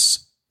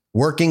farmhouse,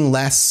 working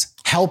less,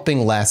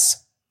 helping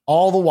less,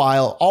 all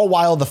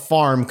while the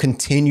farm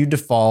continued to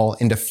fall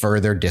into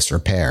further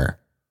disrepair.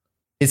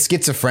 His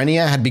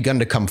schizophrenia had begun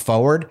to come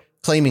forward,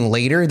 claiming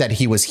later that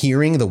he was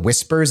hearing the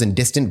whispers and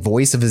distant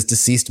voice of his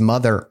deceased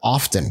mother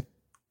often.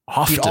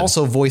 He'd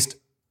also voiced,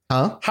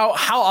 How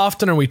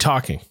often are we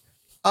talking?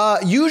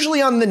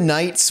 Usually on the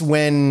nights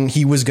when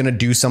he was going to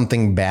do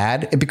something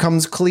bad, it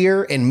becomes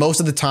clear. And most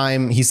of the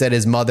time, he said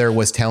his mother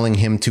was telling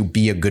him to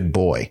be a good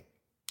boy.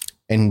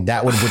 And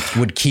that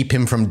would keep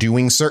him from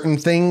doing certain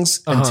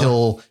things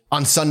until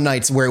on some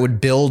nights where it would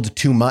build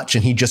too much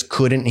and he just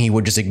couldn't. And he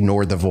would just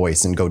ignore the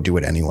voice and go do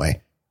it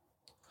anyway.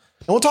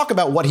 And we'll talk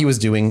about what he was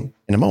doing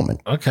in a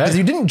moment. Okay. Because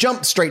he didn't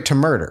jump straight to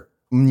murder.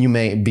 You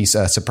may be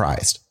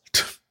surprised.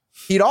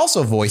 He'd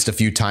also voiced a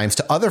few times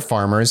to other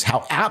farmers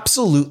how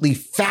absolutely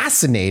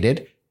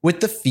fascinated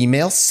with the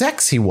female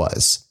sex he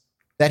was.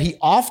 That he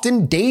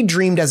often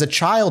daydreamed as a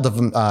child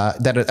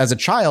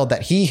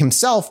that he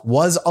himself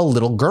was a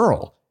little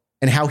girl.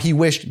 And how he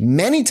wished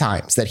many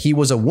times that he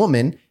was a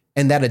woman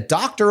and that a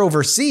doctor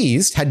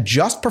overseas had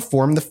just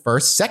performed the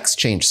first sex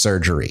change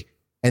surgery.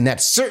 And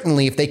that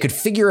certainly if they could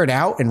figure it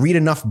out and read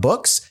enough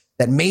books,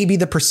 that maybe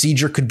the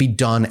procedure could be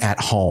done at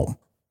home.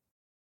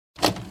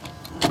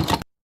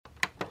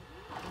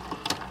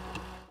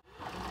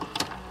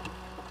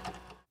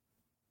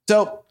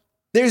 So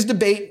there's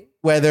debate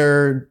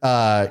whether,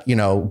 Ed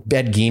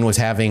Gein was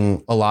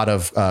having a lot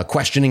of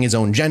questioning his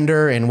own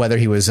gender and whether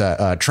he was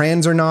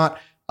trans or not.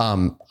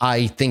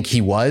 I think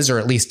he was, or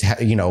at least,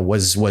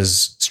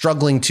 was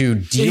struggling to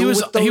deal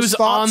with those He was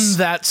thoughts. on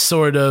that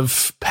sort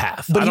of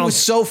path. But he was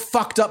so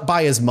fucked up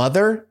by his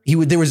mother.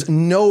 There was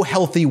no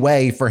healthy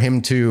way for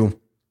him to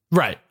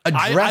right.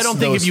 I don't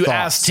think if you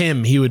asked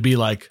him, he would be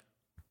like,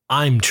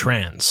 I'm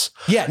trans.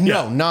 Yeah,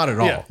 no, not at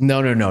all. Yeah.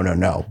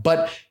 No.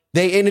 But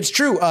and it's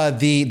true.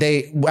 What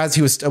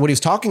he was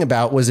talking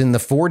about was in the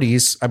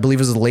 40s, I believe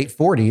it was the late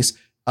 40s.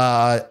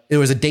 It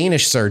was a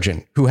Danish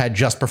surgeon who had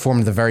just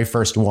performed the very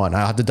first one.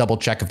 I'll have to double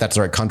check if that's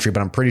the right country,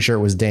 but I'm pretty sure it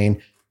was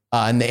Dane.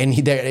 And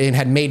he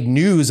had made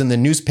news in the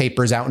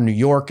newspapers out in New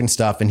York and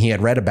stuff. And he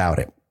had read about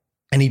it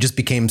and he just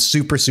became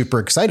super, super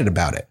excited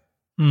about it.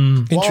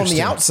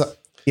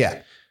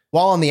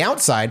 While on the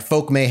outside,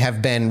 folk may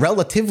have been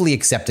relatively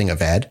accepting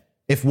of Ed.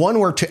 If one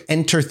were to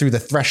enter through the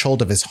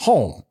threshold of his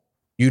home,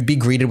 you'd be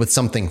greeted with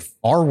something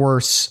far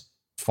worse,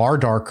 far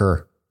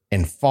darker,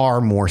 and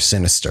far more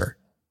sinister.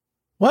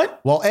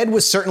 What? While Ed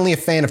was certainly a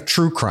fan of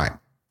true crime,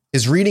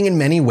 his reading in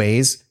many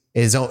ways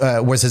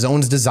was his own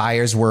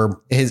desires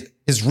were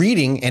his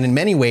reading, and in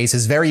many ways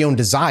his very own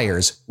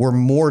desires were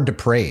more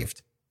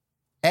depraved.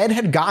 Ed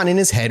had gotten in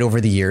his head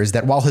over the years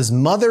that while his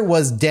mother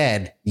was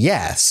dead,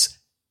 yes,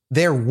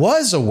 there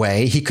was a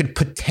way he could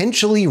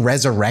potentially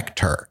resurrect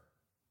her.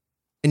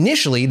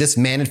 Initially, this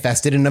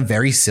manifested in a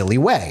very silly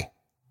way.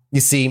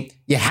 You see,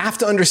 you have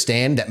to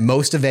understand that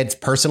most of Ed's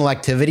personal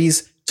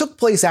activities took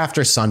place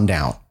after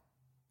sundown.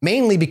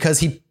 Mainly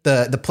because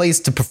the place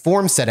to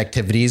perform said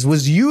activities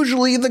was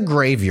usually the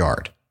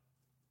graveyard.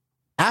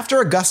 After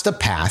Augusta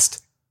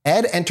passed,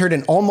 Ed entered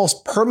an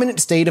almost permanent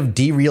state of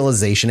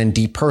derealization and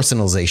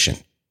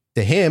depersonalization.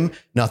 To him,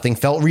 nothing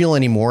felt real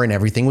anymore and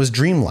everything was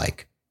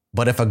dreamlike.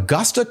 But if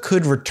Augusta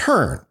could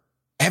return,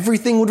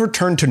 everything would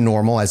return to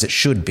normal as it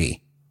should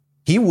be.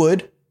 He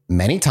would,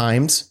 many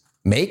times,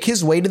 make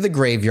his way to the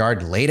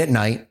graveyard late at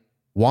night,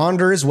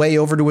 wander his way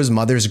over to his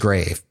mother's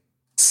grave.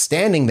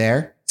 Standing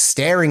there,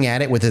 staring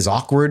at it with his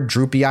awkward,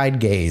 droopy-eyed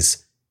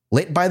gaze,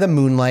 lit by the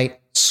moonlight,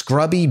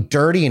 scrubby,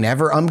 dirty, and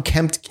ever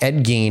unkempt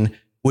Ed Gein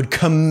would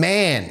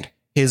command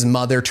his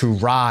mother to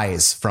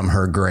rise from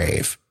her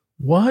grave.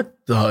 What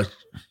the?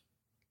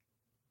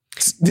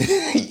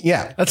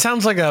 Yeah. That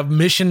sounds like a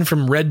mission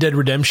from Red Dead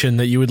Redemption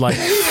that you would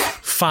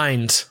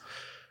find.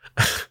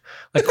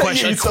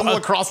 Like you stumble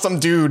across some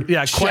dude.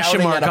 Yeah,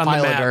 question mark on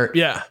the map.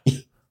 Yeah.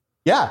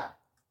 Yeah.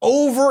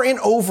 Over and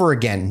over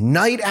again,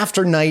 night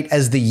after night,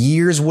 as the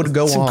years would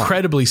go on.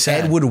 Incredibly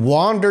sad. Ed would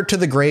wander to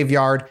the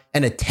graveyard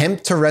and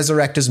attempt to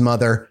resurrect his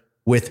mother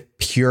with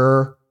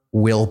pure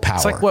willpower.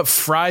 It's like what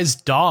Fry's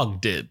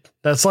dog did.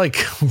 That's like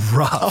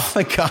rough. Oh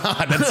my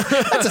God.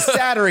 That's a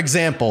sadder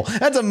example.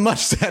 That's a much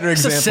sadder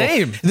example.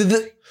 The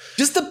same.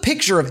 Just the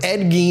picture of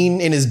Ed Gein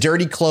in his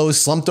dirty clothes,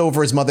 slumped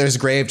over his mother's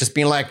grave, just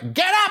being like,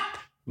 get up,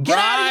 get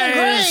out of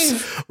your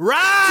grave.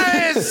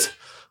 Rise.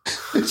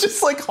 It's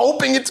just like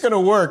hoping it's going to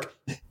work.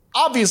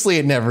 Obviously,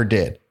 it never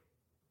did.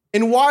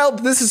 And while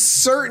this is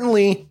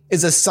certainly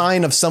is a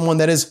sign of someone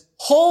that is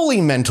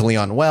wholly mentally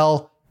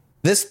unwell,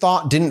 this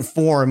thought didn't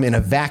form in a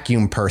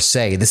vacuum per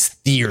se, this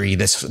theory,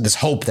 this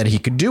hope that he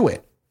could do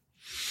it.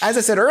 As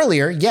I said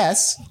earlier,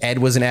 yes, Ed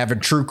was an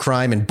avid true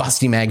crime and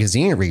busty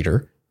magazine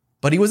reader,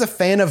 but he was a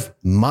fan of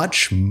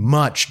much,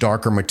 much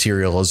darker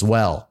material as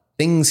well,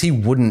 things he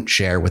wouldn't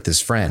share with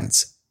his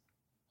friends.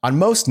 On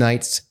most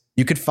nights,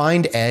 you could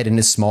find Ed in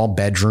his small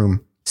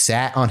bedroom,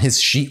 sat on his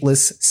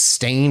sheetless,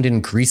 stained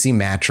and greasy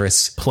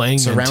mattress, playing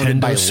surrounded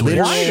Nintendo by Switch.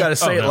 literal. Why you gotta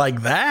say it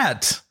like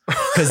that?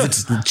 Because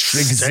it's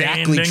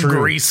exactly Stained and true.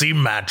 greasy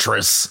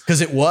mattress.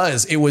 Because it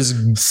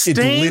literally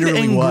Stained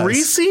and was.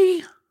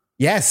 greasy?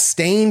 Yes,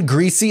 stained,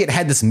 greasy. It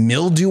had this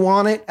mildew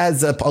on it,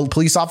 as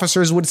police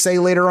officers would say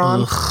later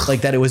on. Ugh.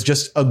 Like that it was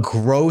just a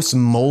gross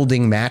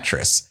molding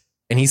mattress.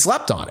 And he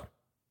slept on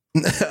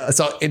it.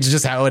 So it's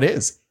just how it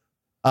is.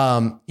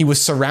 He was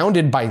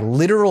surrounded by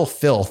literal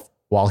filth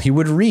while he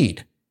would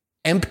read.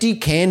 Empty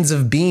cans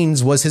of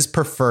beans was his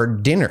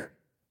preferred dinner,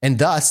 and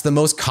thus the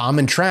most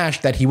common trash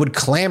that he would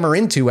clamber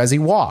into as he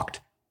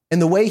walked.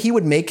 And the way he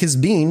would make his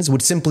beans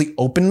would simply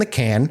open the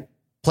can,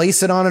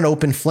 place it on an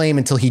open flame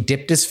until he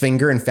dipped his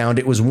finger and found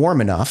it was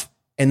warm enough,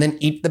 and then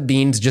eat the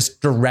beans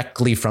just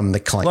directly from the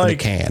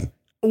can.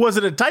 Was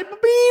it a type of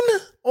bean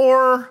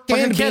or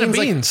Like a can of beans,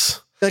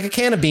 beans. Like a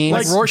can of beans.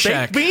 Like Rorschach.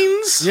 baked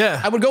beans?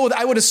 Yeah. I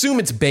would assume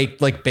it's baked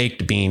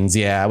beans.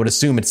 Yeah, I would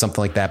assume it's something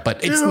like that. But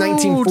it's Dude,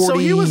 1940. So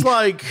he was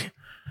like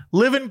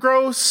living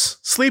gross,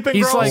 sleeping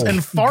He's gross, like and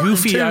farting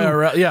goofy too.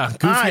 IRL. Yeah,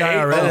 goofy I hate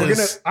IRL.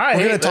 this.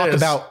 We're gonna talk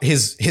about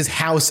his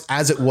house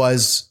as it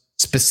was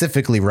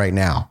specifically right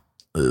now.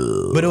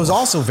 But it was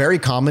also very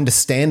common to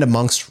stand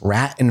amongst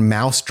rat and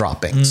mouse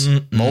droppings,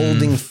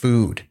 molding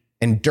food,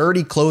 and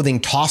dirty clothing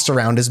tossed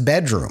around his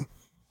bedroom.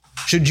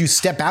 Should you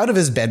step out of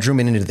his bedroom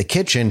and into the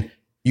kitchen,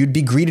 you'd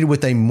be greeted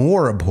with a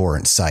more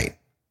abhorrent sight.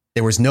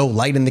 There was no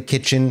light in the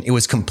kitchen. It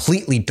was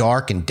completely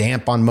dark and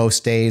damp on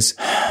most days.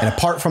 And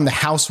apart from the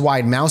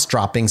house-wide mouse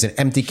droppings and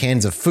empty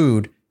cans of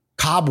food,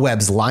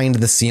 cobwebs lined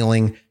the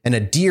ceiling, and a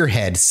deer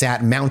head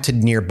sat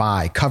mounted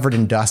nearby, covered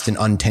in dust and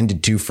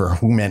untended to for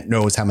who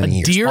knows how many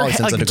years. Deer Probably head,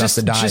 since like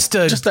Augusta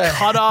died. just a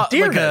cut off,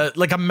 deer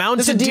like head. a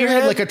mounted Just a deer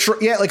head, like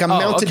a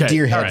mounted okay.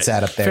 deer head All right.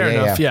 sat up there. Fair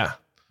Yeah, enough. yeah.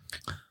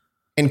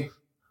 Yeah.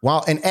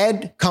 And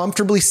Ed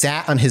comfortably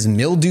sat on his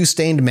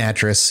mildew-stained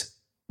mattress,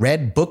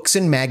 read books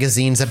and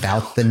magazines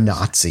about the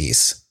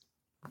Nazis.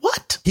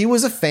 What? He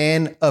was a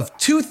fan of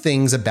two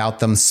things about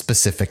them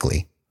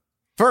specifically.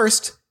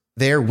 First,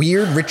 their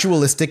weird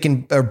ritualistic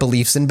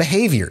beliefs and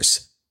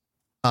behaviors.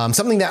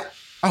 Something that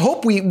I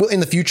hope we will,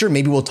 in the future,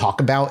 maybe we'll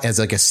talk about as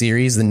like a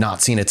series, the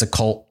Nazi and its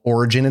occult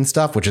origin and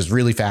stuff, which is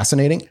really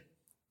fascinating.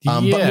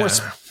 Yeah.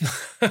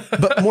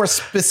 But more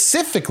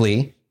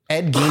specifically,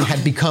 Ed Gein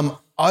had become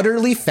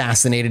utterly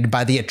fascinated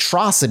by the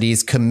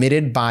atrocities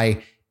committed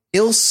by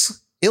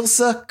Ilse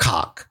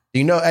Koch. Do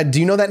you know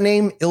that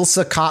name?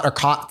 Ilse Koch or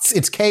Koch?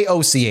 It's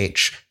Koch.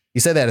 You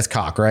said that as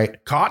Koch,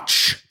 right?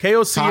 Koch?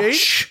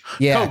 K-O-C-H?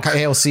 Yeah, Coke.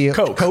 K-O-C-H.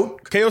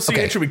 Coke. K-O-C-H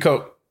Okay. would be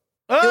Coke.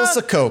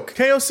 Ilse Koch.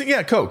 K-O-C,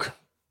 yeah, Coke.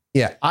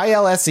 Yeah,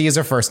 I-L-S-E is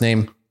her first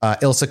name,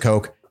 Ilse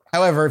Koch.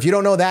 However, if you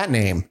don't know that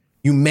name,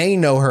 you may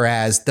know her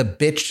as the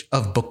Bitch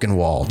of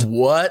Buchenwald.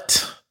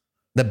 What?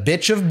 The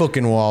Bitch of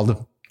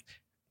Buchenwald.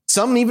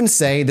 Some even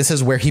say this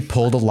is where he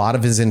pulled a lot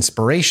of his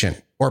inspiration,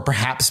 or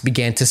perhaps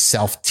began to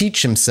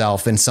self-teach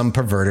himself in some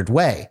perverted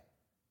way.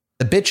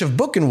 The Bitch of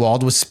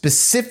Buchenwald was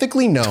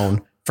specifically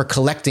known for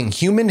collecting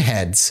human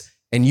heads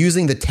and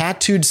using the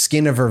tattooed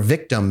skin of her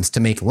victims to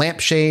make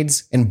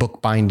lampshades and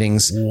book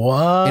bindings.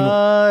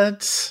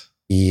 What?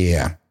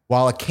 Yeah.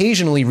 While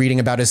occasionally reading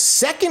about his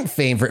second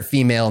favorite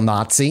female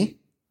Nazi,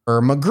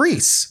 Irma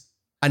Grease,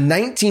 a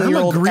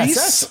 19-year-old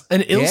SS.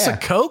 And Ilse Yeah.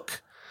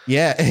 Koch?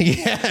 Yeah,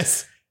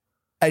 yes.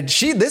 And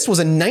this was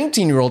a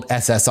 19-year-old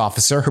SS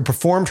officer who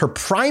performed her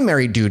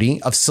primary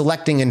duty of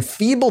selecting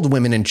enfeebled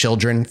women and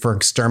children for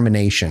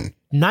extermination.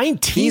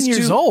 19 These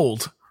years two-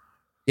 old.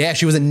 Yeah,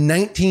 she was a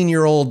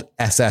 19-year-old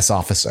SS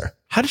officer.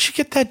 How did she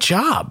get that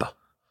job?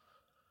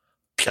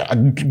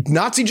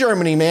 Nazi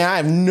Germany, man, I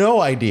have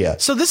no idea.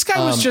 So this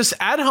guy was just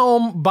at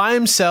home by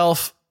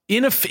himself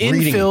in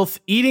Reading. filth,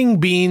 eating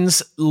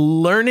beans,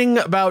 learning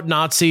about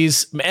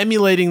Nazis,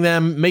 emulating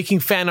them, making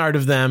fan art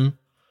of them.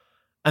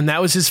 And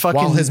that was his fucking...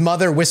 While his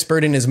mother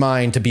whispered in his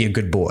mind to be a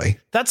good boy.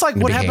 That's like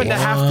what happened to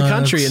half the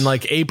country in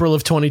like April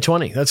of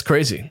 2020. That's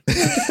crazy.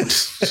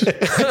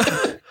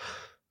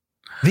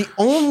 The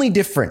only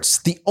difference,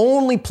 the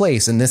only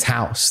place in this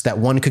house that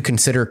one could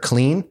consider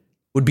clean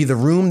would be the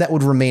room that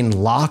would remain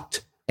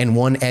locked and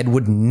one Ed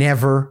would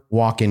never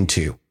walk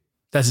into.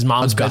 That's his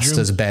mom's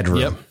Augusta's bedroom.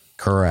 Yep.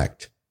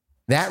 Correct.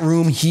 That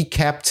room he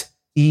kept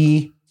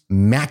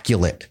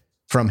immaculate.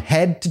 From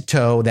head to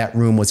toe, that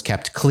room was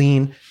kept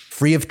clean,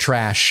 free of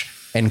trash,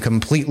 and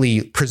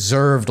completely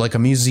preserved like a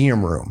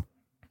museum room.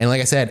 And like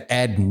I said,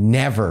 Ed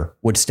never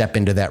would step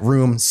into that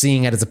room,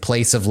 seeing it as a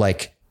place of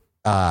like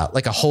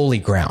a holy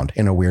ground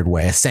in a weird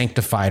way, a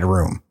sanctified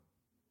room.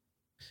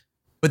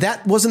 But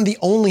that wasn't the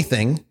only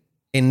thing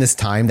in this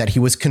time that he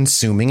was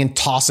consuming and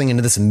tossing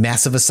into this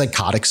mess of a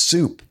psychotic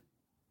soup.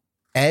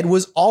 Ed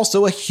was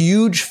also a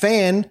huge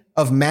fan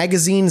of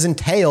magazines and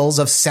tales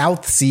of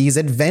South Seas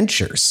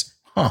adventures.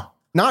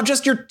 Not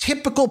just your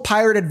typical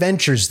pirate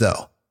adventures,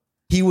 though.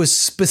 He was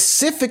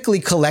specifically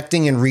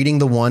collecting and reading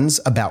the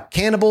ones about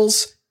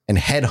cannibals and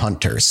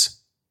headhunters.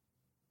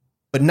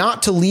 But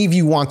not to leave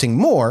you wanting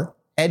more,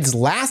 Ed's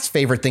last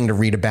favorite thing to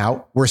read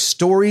about were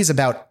stories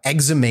about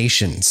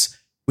exhumations,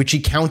 which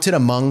he counted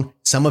among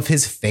some of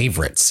his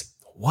favorites.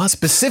 What?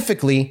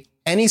 Specifically,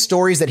 any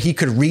stories that he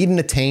could read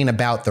and attain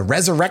about the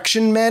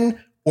resurrection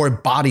men or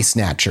body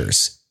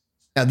snatchers.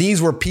 Now,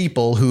 these were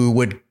people who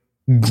would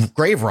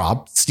grave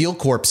rob, steal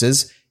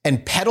corpses,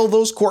 and peddle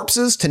those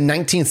corpses to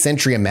 19th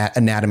century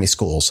anatomy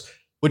schools,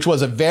 which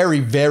was a very,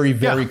 very,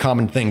 very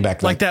common thing back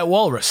then. Like that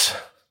walrus.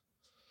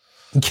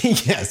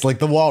 Yes, like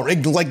the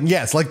walrus.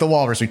 Like the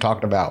walrus we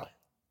talked about.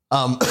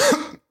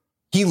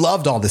 He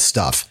loved all this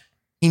stuff.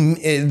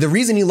 The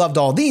reason he loved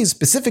all these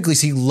specifically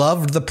is he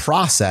loved the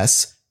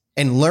process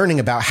and learning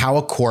about how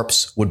a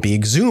corpse would be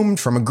exhumed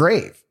from a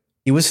grave.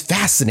 He was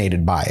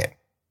fascinated by it.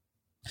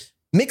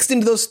 Mixed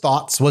into those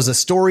thoughts was a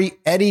story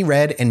Eddie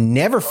read and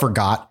never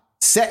forgot,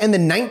 set in the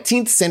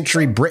 19th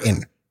century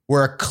Britain,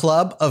 where a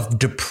club of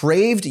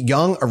depraved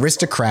young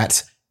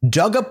aristocrats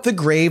dug up the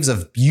graves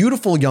of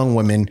beautiful young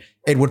women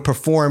and would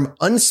perform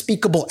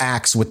unspeakable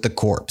acts with the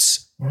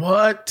corpse.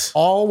 What?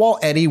 All while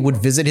Eddie would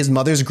visit his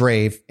mother's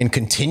grave and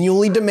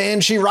continually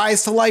demand she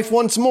rise to life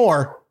once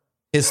more.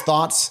 His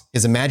thoughts,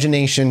 his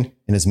imagination,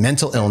 and his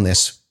mental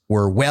illness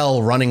were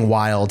running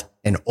wild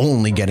and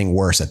only getting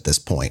worse at this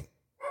point.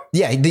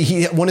 Yeah,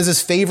 one of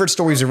his favorite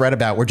stories I read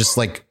about were just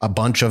like a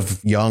bunch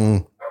of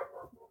young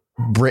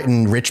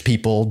Britain rich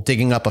people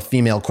digging up a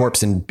female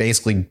corpse and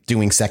basically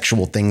doing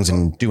sexual things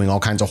and doing all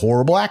kinds of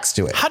horrible acts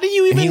to it. How do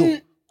you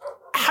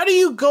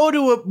go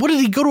to what did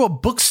he go to a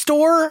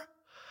bookstore?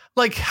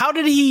 Like, how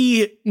did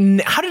he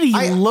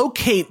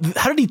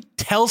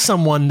tell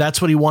someone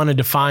that's what he wanted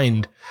to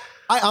find?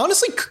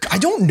 I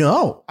don't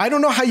know. I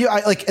don't know how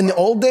like in the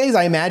old days,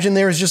 I imagine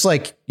there was just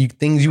like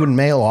things you would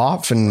mail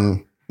off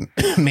and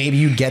maybe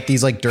you'd get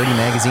these like dirty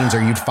magazines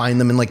or you'd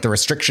find them in like the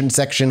restriction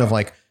section of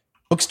like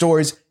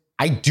bookstores.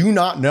 I do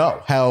not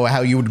know how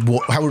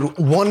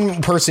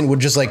one person would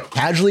just like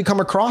casually come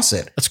across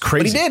it. That's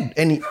crazy. But he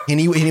did. And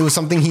he was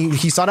something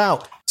he sought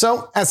out.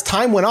 So as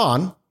time went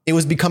on, it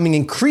was becoming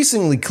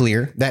increasingly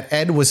clear that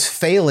Ed was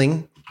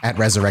failing at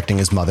resurrecting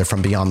his mother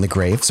from beyond the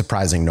grave,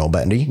 surprising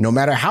nobody, no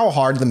matter how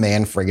hard the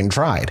man friggin'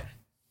 tried.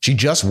 She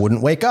just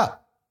wouldn't wake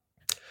up.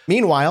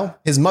 Meanwhile,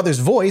 his mother's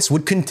voice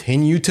would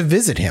continue to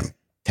visit him,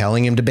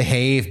 telling him to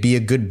behave, be a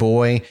good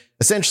boy,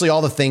 essentially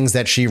all the things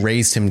that she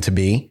raised him to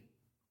be.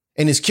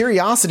 And his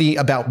curiosity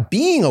about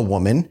being a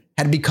woman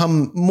had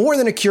become more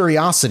than a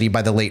curiosity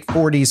by the late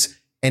 40s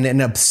and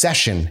an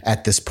obsession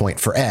at this point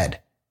for Ed.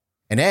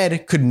 And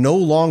Ed could no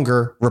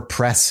longer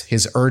repress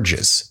his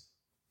urges.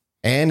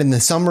 And in the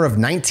summer of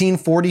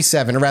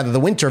 1947, or rather the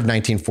winter of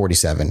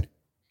 1947,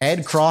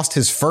 Ed crossed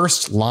his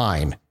first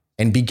line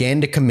and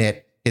began to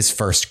commit his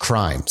first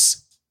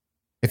crimes.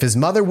 If his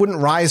mother wouldn't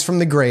rise from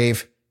the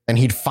grave, then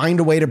he'd find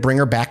a way to bring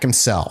her back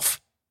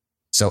himself.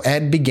 So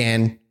Ed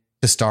began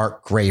to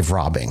start grave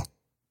robbing.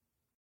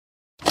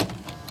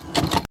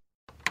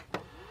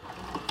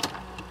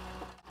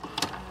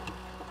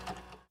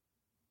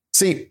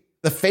 See,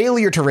 the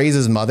failure to raise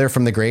his mother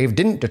from the grave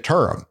didn't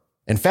deter him.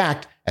 In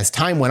fact, as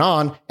time went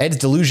on, Ed's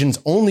delusions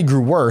only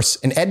grew worse,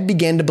 and Ed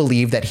began to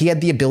believe that he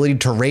had the ability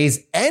to raise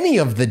any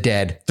of the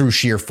dead through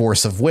sheer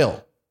force of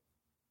will,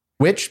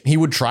 which he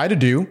would try to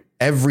do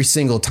every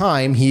single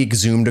time he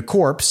exhumed a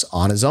corpse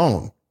on his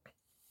own.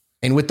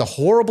 And with the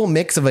horrible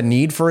mix of a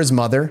need for his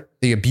mother,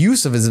 the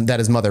abuse that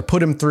his mother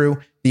put him through,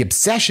 the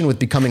obsession with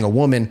becoming a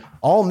woman,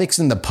 all mixed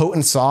in the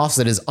potent sauce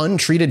that is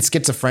untreated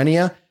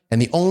schizophrenia,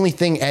 and the only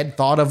thing Ed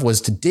thought of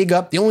was to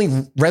the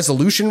only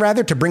resolution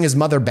to bring his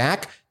mother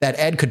back that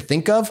Ed could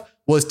think of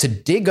was to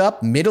dig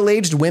up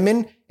middle-aged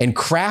women and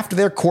craft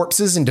their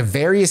corpses into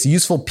various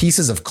useful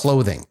pieces of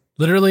clothing.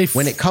 Literally,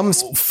 when it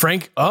comes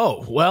Frank.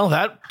 Oh, well,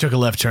 that took a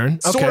left turn.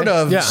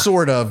 Okay.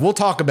 Sort of. We'll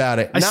talk about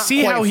it. I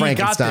see how he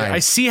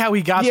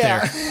got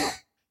there.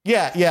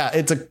 Yeah.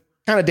 It's a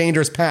kind of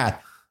dangerous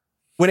path.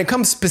 When it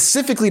comes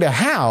specifically to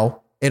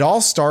how, it all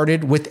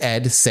started with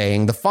Ed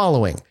saying the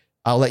following.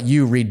 I'll let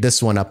you read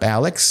this one up,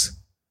 Alex.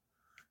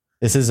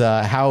 This is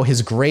how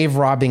his grave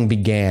robbing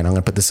began. I'm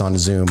going to put this on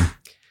Zoom.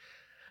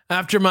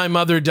 After my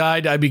mother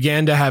died, I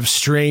began to have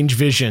strange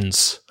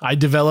visions. I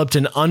developed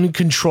an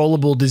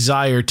uncontrollable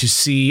desire to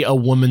see a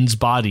woman's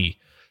body.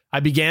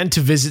 I began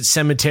to visit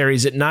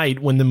cemeteries at night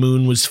when the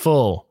moon was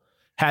full.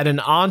 Had an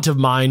aunt of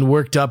mine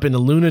worked up in a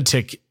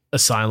lunatic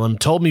asylum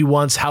told me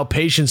once how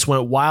patients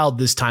went wild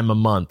this time of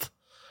month.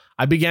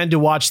 I began to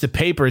watch the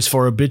papers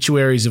for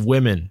obituaries of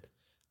women.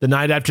 The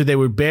night after they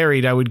were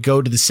buried, I would go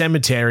to the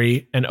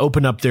cemetery and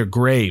open up their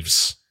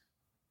graves.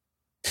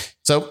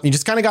 So he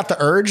just kind of got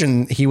the urge,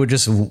 and he would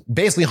just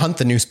basically hunt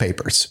the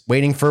newspapers,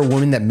 waiting for a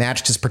woman that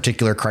matched his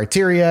particular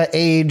criteria,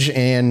 age,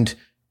 and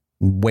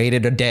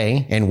waited a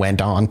day and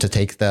went on to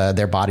take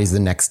their bodies the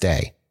next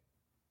day.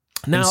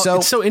 Now,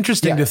 it's so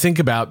interesting to think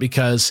about,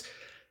 because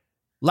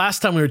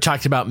last time we were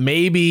talking about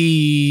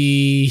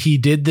maybe he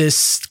did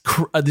this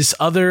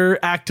other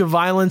act of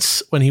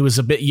violence when he was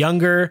a bit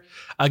younger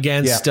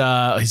against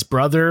his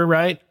brother,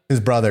 right? His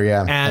brother,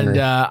 yeah. And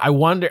I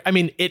wonder, I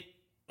mean,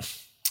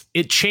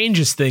 it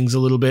changes things a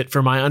little bit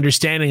for my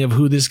understanding of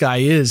who this guy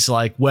is,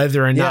 like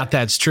whether or not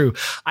that's true.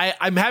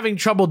 I'm having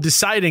trouble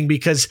deciding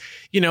because,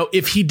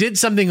 if he did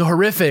something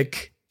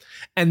horrific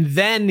and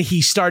then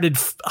he started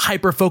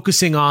hyper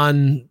focusing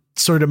on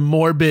sort of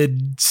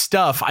morbid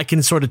stuff, I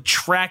can sort of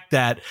track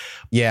that.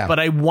 Yeah.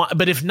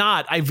 But if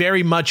not, I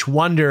very much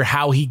wonder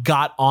how he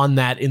got on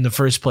that in the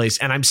first place.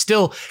 And I'm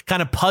still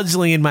kind of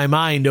puzzling in my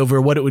mind over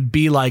what it would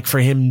be like for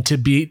him to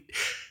be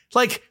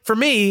like, for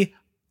me,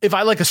 if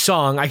I like a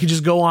song, I can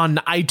just go on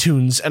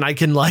iTunes and I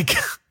can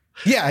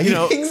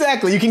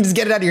exactly. You can just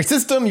get it out of your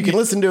system. You can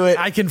listen to it.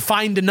 I can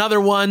find another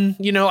one,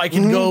 I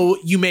can go,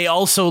 you may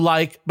also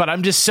like, but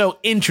I'm just so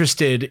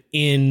interested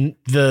in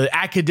the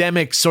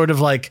academic sort of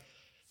like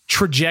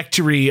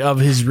trajectory of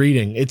his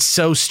reading. It's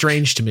so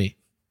strange to me.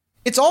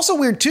 It's also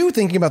weird too,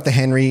 thinking about the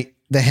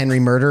Henry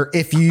murder.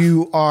 If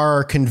you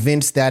are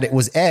convinced that it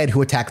was Ed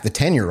who attacked the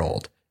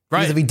 10-year-old.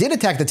 Right. Because if he did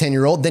attack the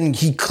 10-year-old, then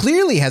he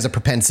clearly has a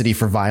propensity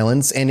for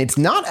violence, and it's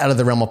not out of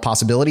the realm of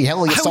possibility.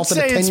 Hell, he assaulted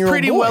a 10-year-old boy. It's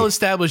pretty well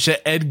established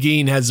that Ed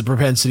Gein has a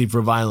propensity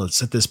for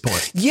violence at this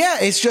point. Yeah,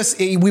 it's just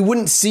we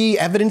wouldn't see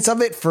evidence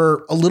of it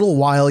for a little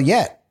while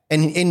yet.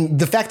 And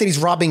the fact that he's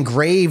robbing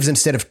graves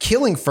instead of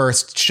killing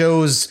first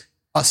shows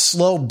a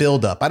slow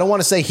buildup. I don't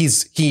want to say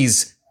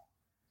he's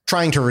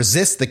trying to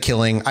resist the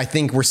killing. I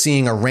think we're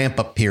seeing a ramp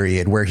up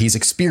period where he's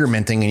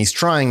experimenting and he's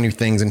trying new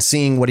things and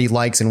seeing what he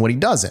likes and what he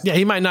doesn't. Yeah,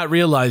 he might not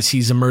realize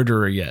he's a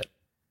murderer yet.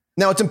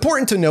 Now, it's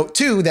important to note,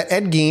 too, that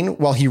Ed Gein,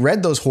 while he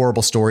read those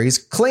horrible stories,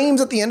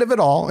 claims at the end of it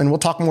all, and we'll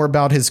talk more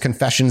about his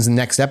confessions in the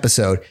next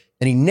episode,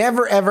 that he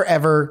never, ever,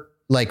 ever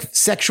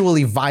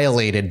sexually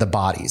violated the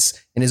bodies.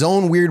 In his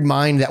own weird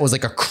mind, that was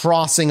like a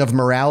crossing of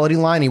morality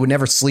line. He would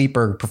never sleep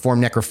or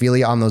perform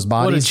necrophilia on those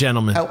bodies. What a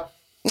gentleman.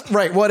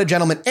 Right. What a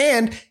gentleman.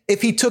 And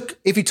if he took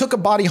a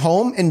body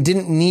home and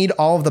didn't need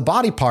all of the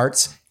body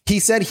parts, he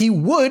said he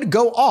would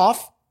go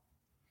off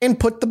and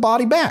put the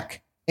body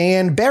back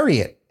and bury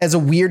it as a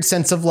weird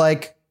sense of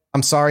like,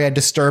 I'm sorry, I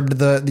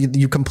disturbed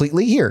you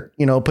completely. Here,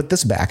 put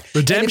this back.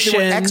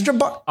 Redemption.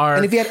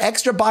 And if he had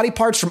extra body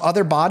parts from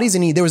other bodies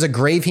and there was a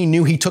grave he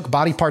knew he took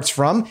body parts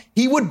from,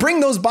 he would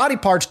bring those body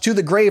parts to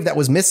the grave that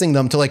was missing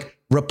them to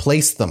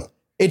replace them.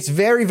 It's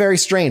very, very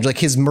strange. Like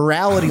his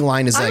morality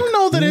line is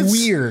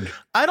weird.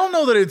 I don't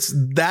know that it's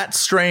that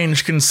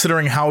strange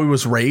considering how he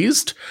was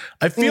raised.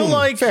 I feel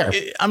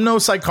I'm no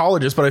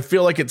psychologist, but I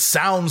feel like it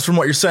sounds from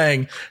what you're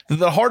saying that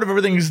the heart of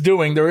everything he's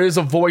doing, there is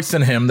a voice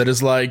in him that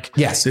is like,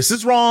 yes, this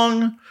is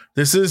wrong.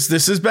 This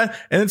is bad.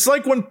 And it's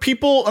like when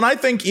people, and I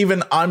think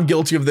even I'm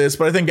guilty of this,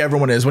 but I think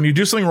everyone is, when you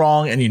do something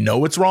wrong and you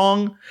know it's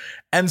wrong.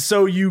 And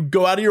so you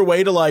go out of your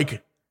way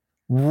to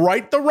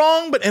right the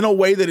wrong, but in a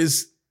way that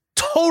is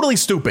totally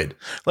stupid,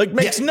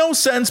 makes no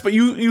sense, but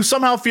you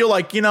somehow feel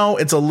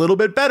it's a little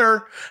bit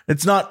better.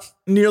 It's not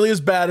nearly as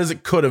bad as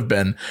it could have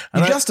been.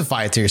 And you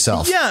justify it to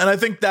yourself. Yeah. And I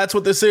think that's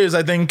what this is.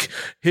 I think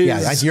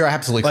you're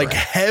absolutely correct.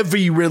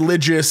 Heavy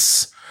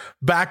religious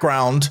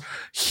background.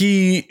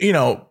 He,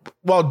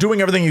 while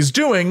doing everything he's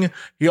doing,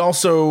 he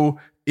also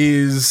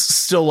is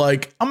still I'm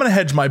going to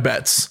hedge my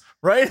bets.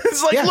 Right.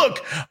 It's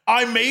look,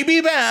 I may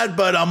be bad,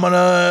 but I'm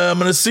going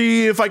to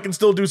see if I can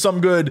still do some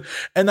good.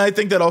 And I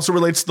think that also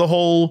relates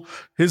to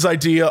his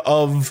idea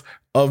of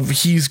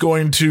he's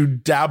going to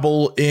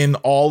dabble in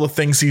all the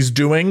things he's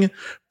doing,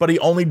 but he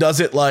only does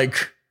it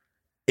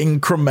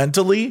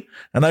incrementally.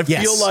 And I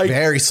feel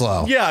very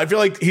slow. Yeah. I feel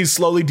like he's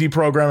slowly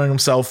deprogramming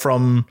himself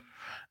from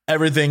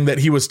everything that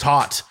he was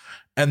taught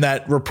and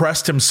that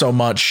repressed him so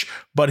much,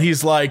 but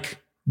he's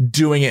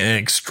doing it in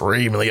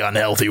extremely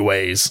unhealthy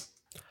ways.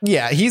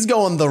 Yeah, he's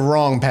going the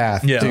wrong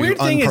path. Yeah. The weird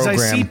thing is I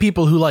see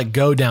people who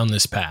go down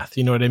this path.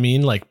 You know what I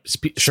mean?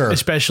 Sure.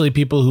 Especially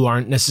people who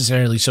aren't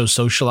necessarily so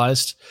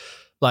socialized.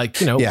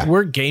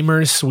 We're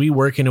gamers. We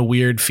work in a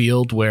weird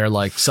field where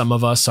some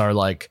of us are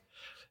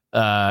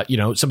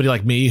somebody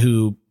like me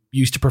who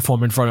used to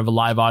perform in front of a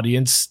live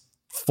audience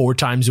 4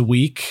 times a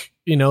week,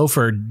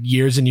 for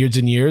years and years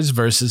and years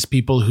versus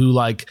people who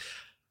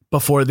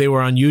before they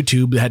were on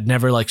YouTube had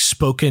never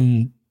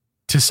spoken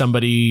to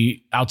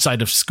somebody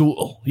outside of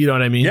school. You know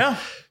what I mean? Yeah.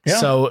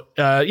 So,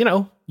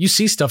 you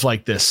see stuff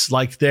like this,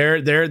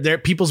 their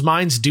people's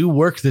minds do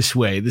work this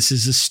way. This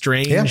is a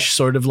strange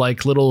sort of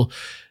little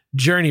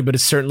journey, but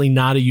it's certainly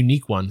not a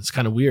unique one. It's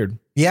kind of weird.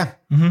 Yeah,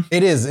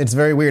 It is. It's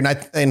very weird.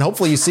 And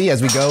hopefully you see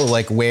as we go,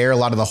 where a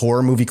lot of the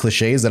horror movie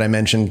cliches that I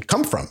mentioned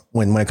come from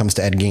when it comes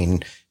to Ed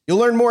Gein. You'll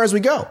learn more as we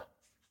go.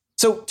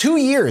 So 2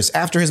 years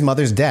after his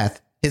mother's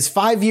death, his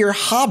 5-year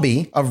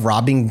hobby of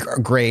robbing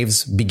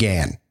graves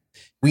began.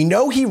 We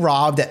know he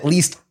robbed at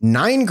least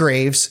 9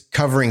 graves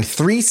covering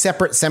 3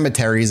 separate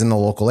cemeteries in the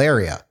local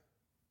area.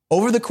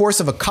 Over the course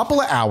of a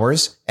couple of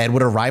hours, Ed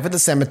would arrive at the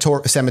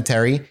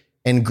cemetery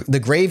and at the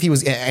grave he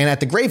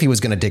was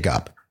going to dig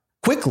up.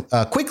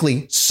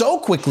 So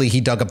quickly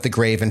he dug up the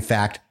grave. In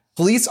fact,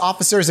 police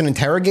officers and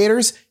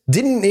interrogators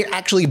didn't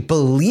actually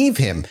believe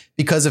him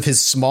because of his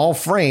small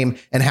frame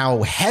and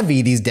how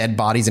heavy these dead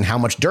bodies and how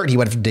much dirt he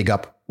would have to dig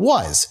up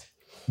was.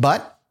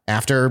 But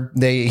after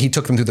he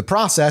took them through the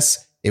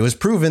process, it was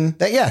proven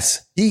that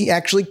yes, he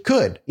actually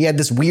could. He had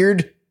this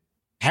weird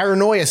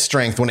paranoia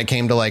strength when it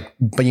came to like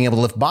being able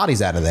to lift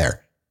bodies out of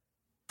there.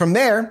 From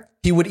there,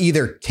 he would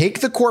either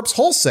take the corpse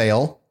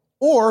wholesale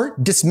or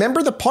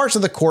dismember the parts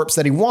of the corpse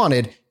that he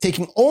wanted,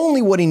 taking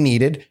only what he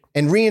needed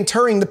and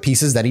reinterring the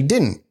pieces that he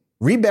didn't,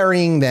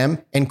 reburying them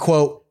and,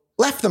 quote,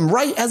 left them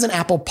right as an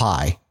apple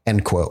pie,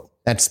 end quote.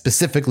 That's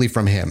specifically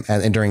from him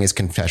and during his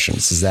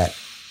confessions, is that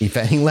he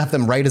left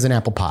them right as an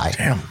apple pie.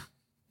 Damn.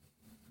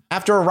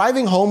 After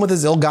arriving home with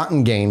his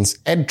ill-gotten gains,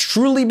 Ed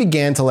truly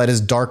began to let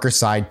his darker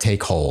side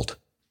take hold.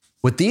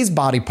 With these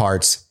body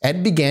parts,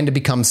 Ed began to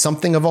become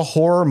something of a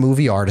horror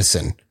movie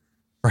artisan,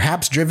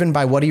 perhaps driven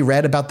by what he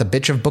read about the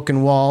Bitch of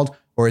Buchenwald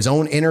or his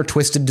own inner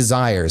twisted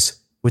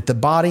desires. With the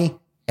body,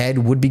 Ed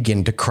would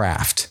begin to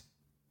craft.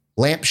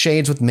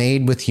 Lampshades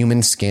made with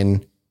human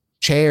skin,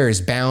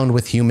 chairs bound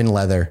with human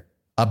leather,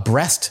 a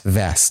breast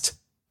vest,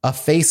 a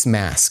face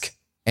mask,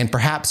 and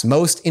perhaps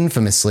most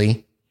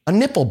infamously, a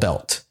nipple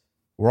belt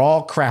were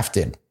all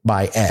crafted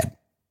by Ed.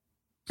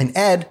 And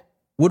Ed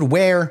would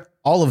wear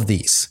all of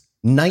these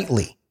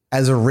nightly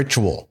as a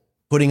ritual,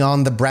 putting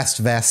on the breast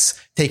vests,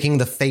 taking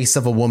the face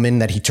of a woman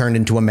that he turned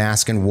into a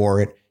mask and wore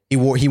it.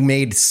 He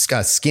made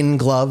skin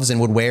gloves and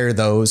would wear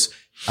those,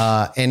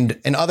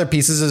 and other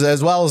pieces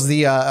as well as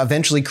the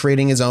eventually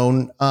creating his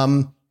own,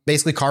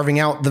 basically carving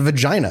out the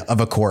vagina of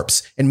a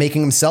corpse and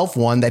making himself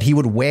one that he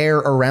would wear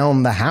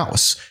around the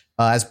house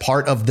as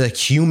part of the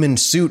human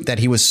suit that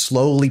he was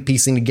slowly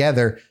piecing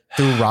together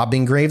through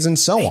robbing graves and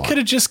so on. He could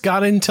have just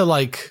got into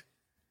like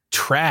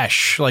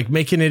trash, like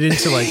making it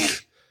into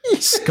like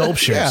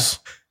sculptures.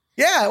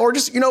 Yeah, or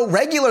just,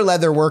 regular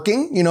leather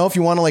working, if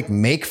you want to like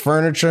make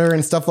furniture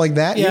and stuff like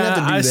that. Yeah, you don't have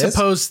to do I this.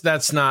 suppose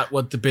that's not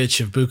what the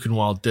bitch of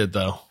Buchenwald did,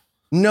 though.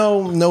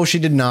 No, she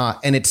did not.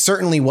 And it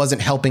certainly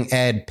wasn't helping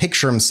Ed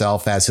picture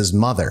himself as his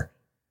mother.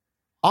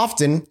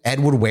 Often,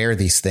 Ed would wear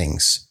these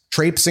things,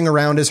 traipsing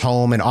around his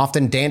home and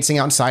often dancing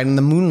outside in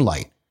the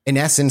moonlight, in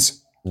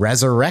essence,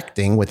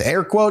 resurrecting, with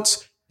air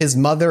quotes, his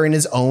mother in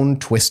his own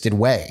twisted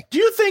way. Do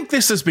you think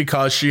this is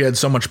because she had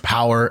so much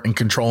power and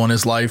control in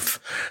his life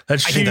that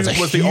she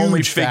was the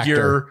only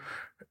figure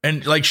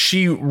and like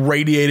she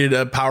radiated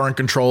a power and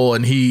control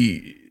and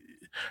he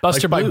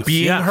Buster by Bluth,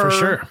 being yeah, her? for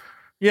sure.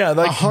 Yeah,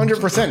 like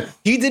 100%.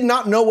 He did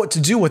not know what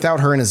to do without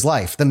her in his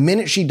life. The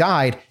minute she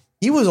died,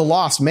 he was a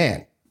lost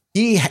man.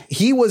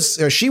 She was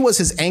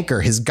his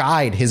anchor, his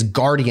guide, his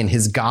guardian,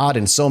 his God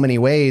in so many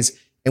ways.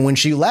 And when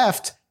she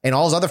left and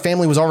all his other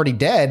family was already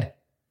dead,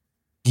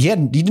 he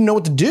didn't know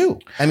what to do.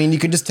 I mean, you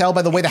could just tell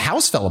by the way the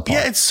house fell apart.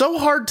 Yeah, it's so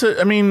hard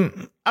to. I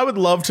mean, I would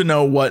love to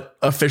know what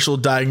official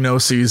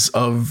diagnoses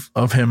of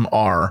him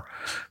are,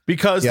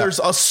 because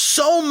there's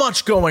so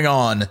much going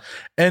on,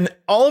 and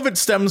all of it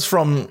stems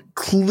from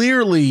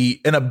clearly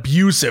an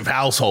abusive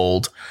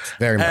household.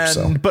 Very much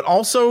so. But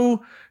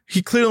also,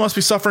 he clearly must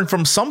be suffering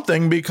from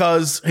something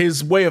because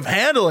his way of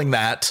handling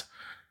that.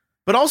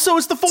 But also,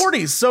 it's the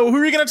 40s. So who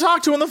are you going to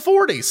talk to in the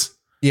 40s?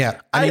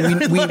 Yeah, I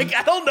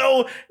don't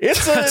know.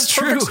 It's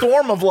a perfect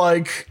storm of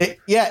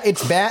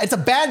it's bad. It's a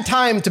bad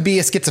time to be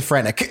a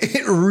schizophrenic.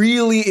 It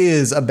really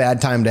is a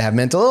bad time to have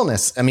mental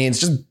illness. I mean,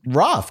 it's just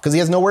rough because he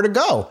has nowhere to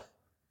go.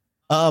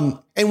 And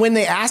when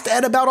they asked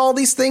Ed about all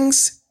these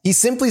things, he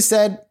simply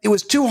said it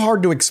was too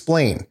hard to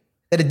explain,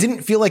 that it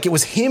didn't feel like it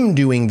was him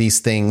doing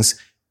these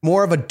things,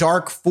 more of a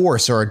dark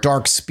force or a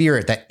dark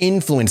spirit that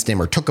influenced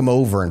him or took him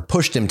over and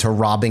pushed him to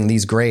robbing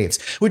these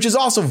graves, which is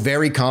also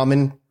very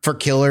common for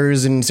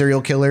killers and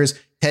serial killers.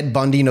 Ted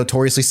Bundy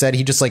notoriously said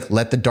he just like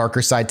let the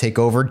darker side take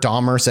over.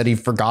 Dahmer said he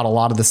forgot a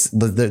lot of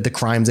the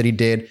crimes that he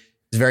did.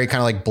 It's very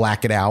kind of like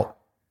black it out.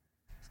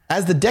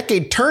 As the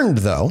decade turned,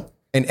 though,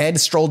 and Ed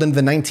strolled into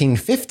the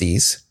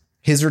 1950s,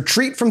 his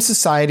retreat from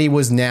society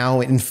was now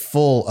in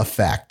full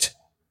effect.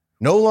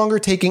 No longer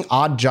taking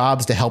odd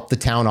jobs to help the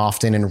town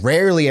often and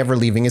rarely ever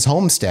leaving his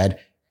homestead,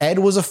 Ed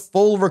was a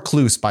full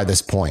recluse by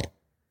this point.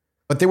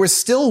 But there was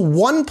still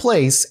one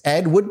place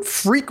Ed would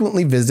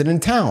frequently visit in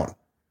town,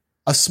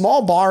 a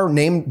small bar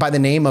named by the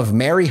name of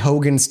Mary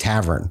Hogan's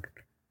Tavern.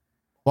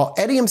 While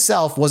Eddie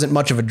himself wasn't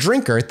much of a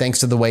drinker thanks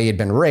to the way he had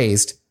been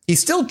raised, he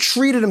still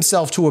treated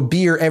himself to a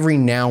beer every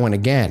now and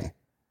again.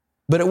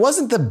 But it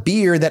wasn't the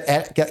beer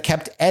that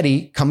kept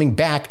Eddie coming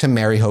back to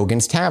Mary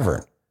Hogan's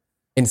Tavern.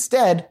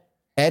 Instead,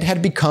 Ed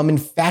had become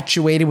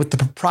infatuated with the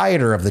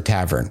proprietor of the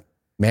tavern,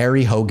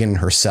 Mary Hogan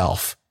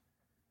herself.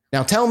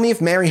 Now tell me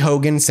if Mary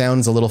Hogan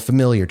sounds a little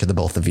familiar to the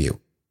both of you.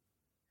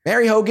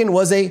 Mary Hogan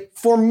was a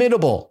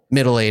formidable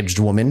middle-aged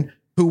woman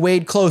who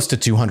weighed close to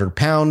 200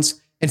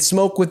 pounds and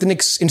spoke with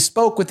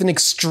an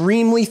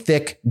extremely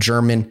thick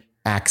German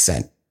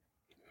accent.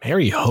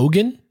 Mary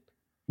Hogan?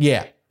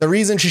 Yeah. The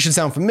reason she should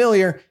sound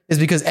familiar is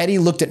because Eddie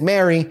looked at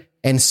Mary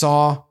and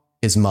saw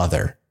his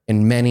mother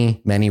in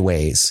many, many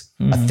ways.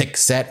 A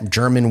thick-set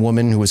German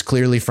woman who was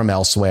clearly from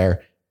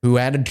elsewhere, who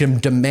had a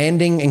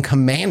demanding and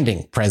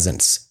commanding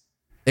presence.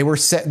 They were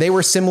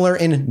similar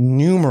in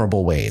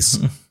innumerable ways.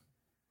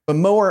 But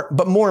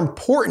more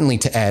importantly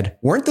to Ed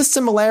weren't the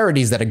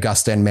similarities that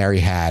Augusta and Mary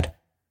had,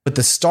 but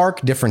the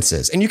stark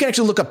differences. And you can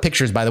actually look up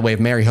pictures, by the way, of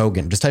Mary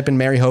Hogan. Just type in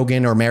Mary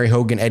Hogan or Mary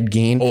Hogan Ed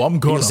Gein. Oh, I'm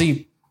going to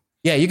see.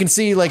 Yeah, you can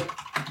see like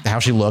how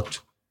she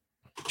looked.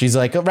 She's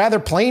like a rather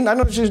plain. I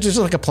don't know. She's just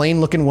like a plain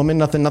looking woman.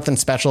 Nothing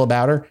special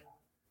about her.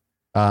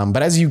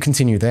 But as you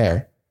continue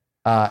there,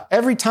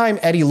 every time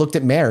Eddie looked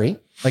at Mary,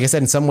 like I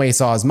said, in some way he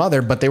saw his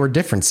mother, but there were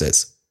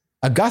differences.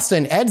 Augusta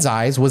in Ed's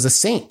eyes was a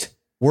saint,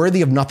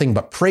 worthy of nothing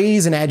but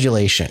praise and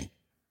adulation.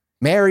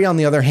 Mary, on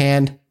the other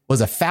hand, was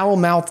a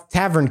foul-mouthed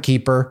tavern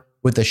keeper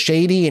with a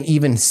shady and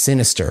even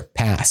sinister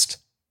past.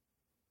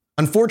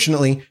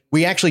 Unfortunately,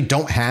 we actually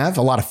don't have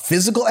a lot of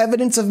physical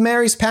evidence of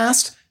Mary's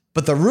past,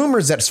 but the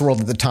rumors that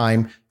swirled at the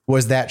time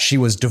was that she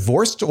was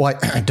divorced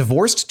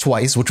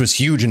twice, which was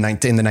huge in the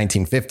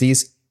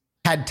 1950s,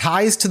 had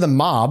ties to the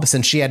mob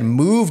since she had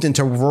moved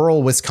into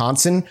rural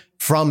Wisconsin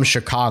from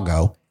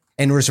Chicago,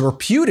 and was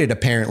reputed,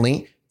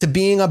 apparently, to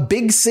being a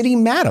big city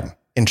madam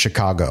in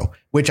Chicago,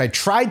 which I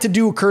tried to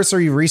do a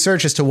cursory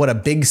research as to what a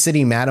big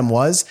city madam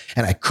was,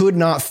 and I could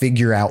not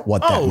figure out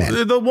what that meant.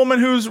 Oh, the woman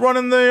who's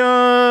running the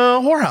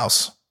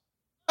whorehouse.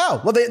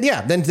 Oh, well,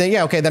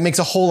 okay, that makes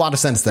a whole lot of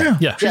sense then.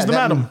 Yeah, she's the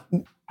madam.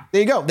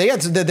 There you go.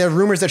 There are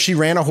rumors that she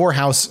ran a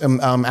whorehouse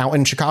out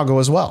in Chicago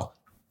as well.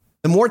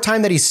 The more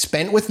time that he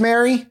spent with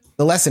Mary,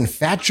 the less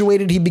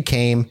infatuated he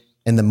became,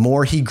 and the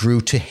more he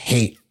grew to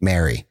hate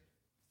Mary.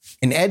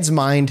 In Ed's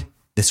mind,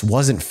 this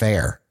wasn't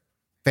fair.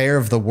 Fair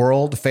of the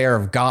world, fair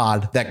of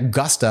God, that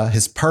Augusta,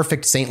 his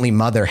perfect saintly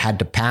mother, had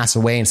to pass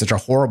away in such a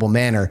horrible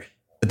manner.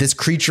 But this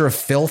creature of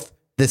filth,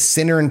 this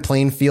sinner in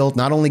Plainfield,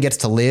 not only gets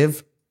to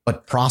live,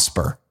 but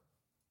prosper.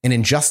 An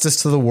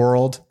injustice to the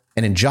world,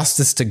 an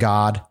injustice to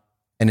God,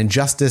 an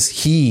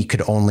injustice he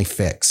could only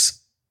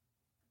fix.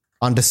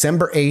 On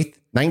December 8th,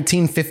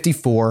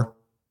 1954,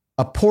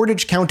 a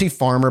Portage County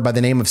farmer by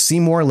the name of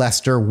Seymour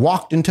Lester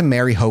walked into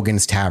Mary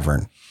Hogan's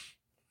tavern.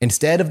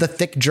 Instead of the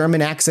thick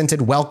German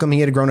accented welcome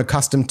he had grown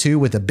accustomed to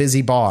with a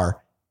busy bar,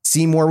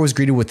 Seymour was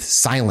greeted with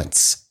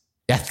silence,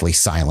 deathly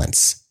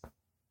silence.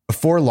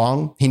 Before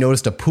long, he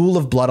noticed a pool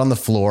of blood on the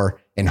floor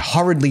and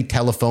hurriedly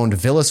telephoned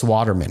Villis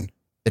Waterman,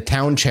 the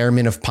town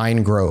chairman of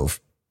Pine Grove.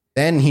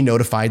 Then he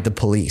notified the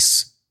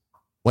police.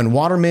 When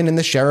Waterman and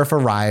the sheriff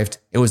arrived,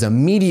 it was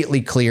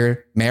immediately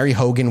clear Mary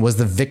Hogan was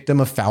the victim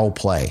of foul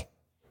play.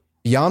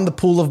 Beyond the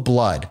pool of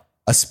blood,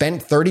 a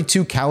spent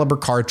 .32 caliber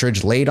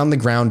cartridge laid on the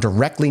ground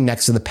directly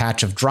next to the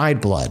patch of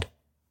dried blood.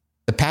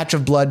 The patch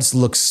of blood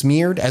looked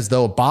smeared as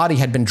though a body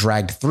had been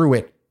dragged through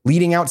it,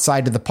 leading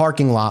outside to the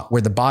parking lot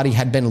where the body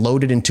had been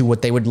loaded into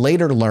what they would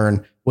later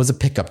learn was a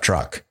pickup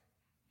truck.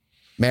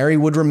 Mary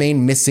would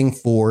remain missing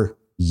for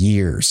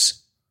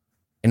years.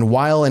 And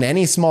while in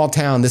any small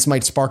town this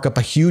might spark up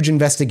a huge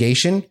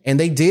investigation, and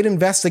they did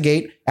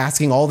investigate,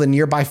 asking all the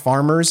nearby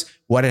farmers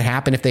what had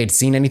happened if they had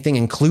seen anything,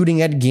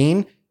 including Ed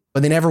Gein,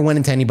 but they never went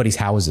into anybody's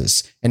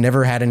houses and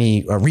never had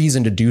any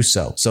reason to do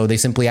so. So they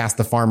simply asked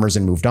the farmers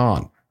and moved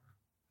on.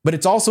 But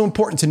it's also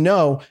important to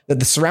know that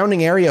the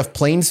surrounding area of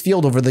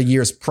Plainsfield over the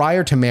years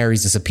prior to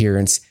Mary's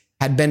disappearance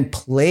had been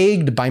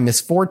plagued by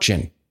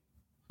misfortune.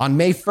 On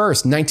May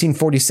 1st,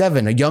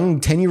 1947, a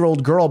young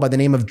 10-year-old girl by the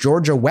name of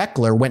Georgia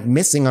Weckler went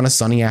missing on a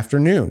sunny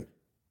afternoon.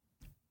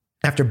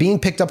 After being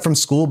picked up from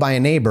school by a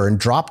neighbor and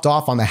dropped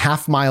off on the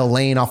half-mile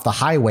lane off the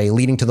highway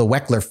leading to the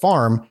Weckler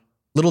farm,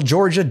 little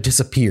Georgia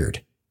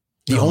disappeared.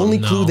 The only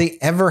clue they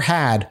ever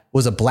had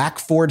was a black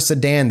Ford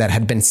sedan that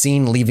had been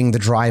seen leaving the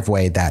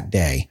driveway that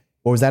day.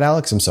 What was that,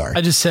 Alex? I'm sorry.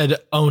 I just said,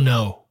 oh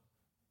no.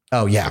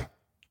 Oh, yeah.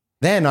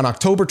 Then on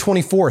October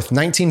 24th,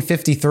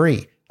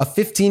 1953, a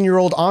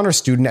 15-year-old honor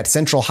student at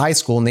Central High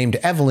School named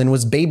Evelyn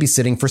was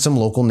babysitting for some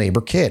local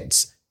neighbor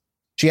kids.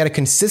 She had a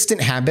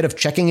consistent habit of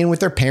checking in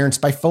with her parents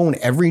by phone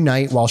every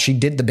night while she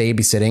did the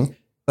babysitting,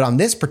 but on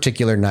this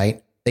particular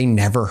night, they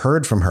never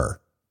heard from her.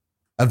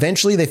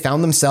 Eventually, they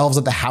found themselves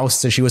at the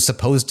house that she was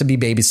supposed to be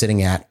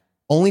babysitting at,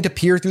 only to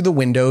peer through the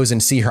windows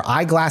and see her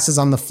eyeglasses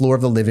on the floor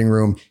of the living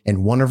room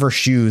and one of her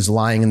shoes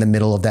lying in the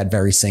middle of that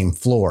very same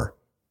floor.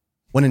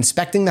 When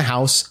inspecting the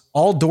house,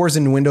 all doors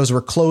and windows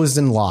were closed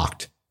and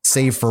locked,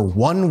 save for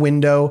one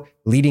window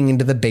leading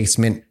into the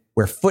basement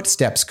where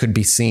footsteps could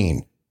be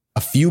seen,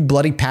 a few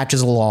bloody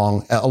patches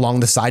along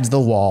the sides of the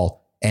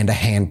wall, and a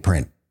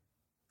handprint.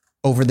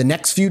 Over the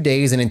next few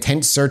days, an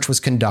intense search was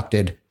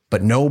conducted,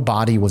 but no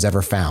body was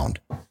ever found.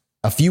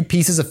 A few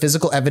pieces of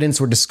physical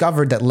evidence were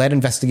discovered that led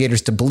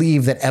investigators to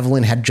believe that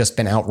Evelyn had just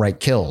been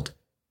outright killed.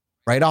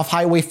 Right off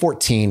Highway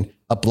 14,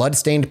 a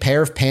blood-stained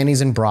pair of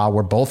panties and bra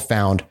were both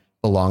found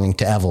belonging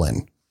to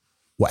Evelyn.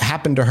 what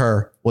happened to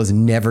her was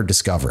never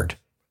discovered.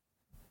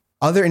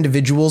 Other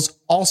individuals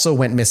also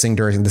went missing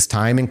during this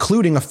time,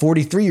 including a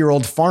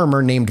 43-year-old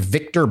farmer named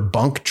Victor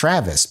Bunk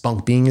Travis,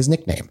 Bunk being his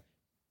nickname,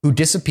 who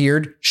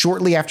disappeared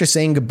shortly after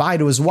saying goodbye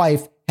to his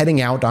wife,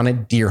 heading out on a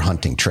deer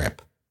hunting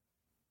trip.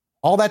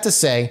 All that to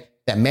say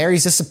that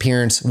Mary's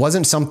disappearance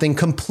wasn't something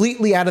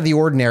completely out of the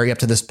ordinary up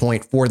to this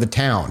point for the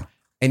town,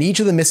 and each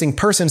of the missing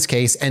persons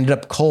case ended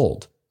up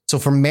cold. So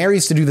for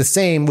Mary's to do the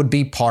same would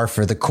be par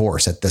for the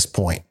course at this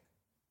point.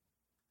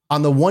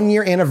 On the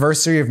 1-year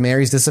anniversary of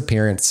Mary's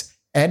disappearance,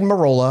 Ed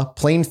Marola,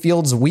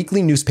 Plainfield's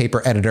weekly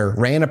newspaper editor,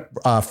 ran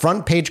a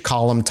front page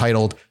column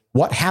titled,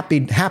 "What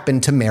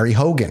Happened to Mary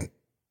Hogan?"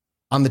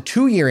 On the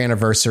 2-year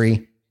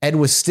anniversary, Ed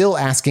was still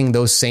asking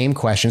those same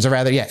questions, or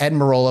rather, Ed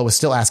Marola was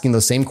still asking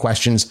those same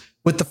questions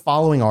with the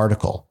following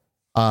article.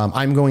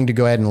 I'm going to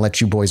go ahead and let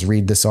you boys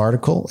read this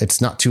article.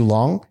 It's not too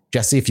long.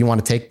 Jesse, if you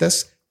want to take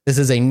this. This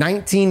is a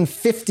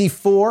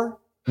 1954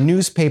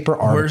 newspaper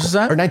article. Where's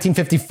that? Or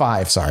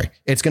 1955, sorry.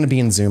 It's going to be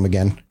in Zoom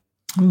again.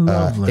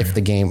 If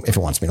it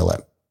wants me to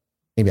let.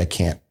 Maybe I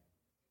can't.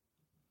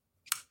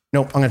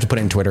 Nope, I'm going to have to put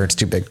it in Twitter. It's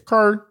too big.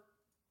 Kurt.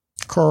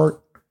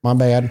 My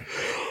bad.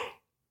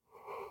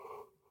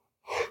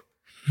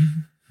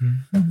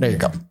 There you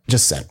go.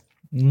 Just sent.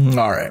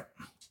 All right.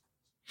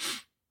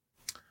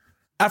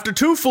 After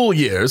 2 full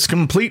years,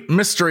 complete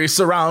mystery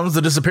surrounds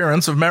the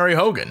disappearance of Mary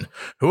Hogan,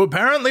 who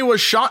apparently was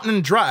shot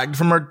and dragged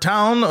from her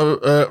town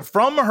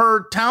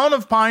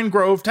of Pine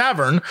Grove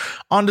Tavern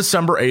on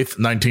December 8th,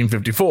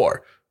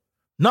 1954.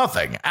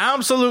 Nothing,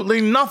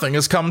 absolutely nothing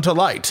has come to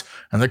light,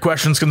 and the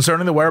questions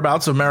concerning the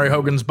whereabouts of Mary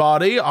Hogan's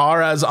body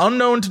are as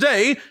unknown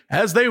today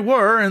as they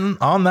were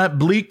on that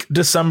bleak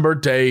December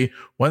day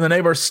when the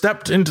neighbor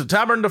stepped into the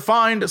tavern to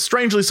find a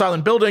strangely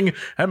silent building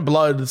and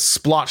blood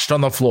splotched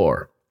on the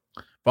floor.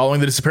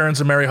 Following the disappearance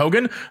of Mary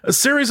Hogan, a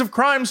series of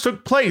crimes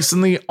took place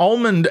in the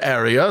Almond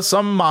area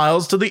some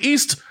miles to the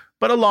east,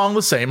 but along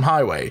the same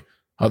highway.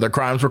 Other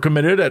crimes were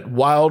committed at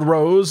Wild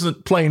Rose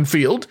and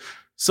Plainfield.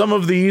 Some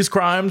of these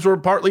crimes were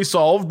partly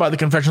solved by the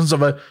confessions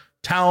of a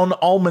town of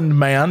Almond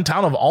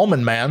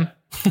Man.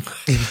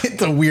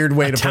 It's a weird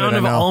way to put it. Town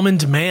of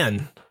Almond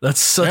Man. That's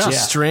such a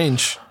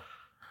strange.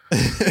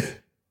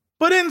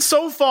 But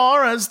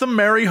insofar as the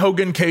Mary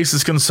Hogan case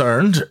is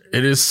concerned,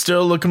 it is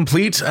still a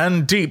complete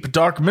and deep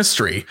dark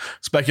mystery.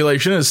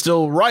 Speculation is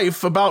still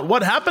rife about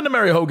what happened to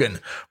Mary Hogan.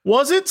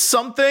 Was it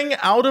something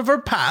out of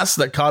her past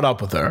that caught up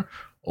with her?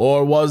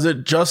 Or was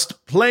it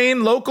just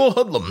plain local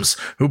hoodlums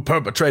who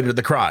perpetrated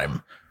the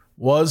crime?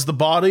 Was the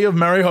body of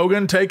Mary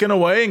Hogan taken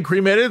away and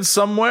cremated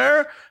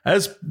somewhere,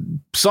 as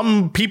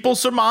some people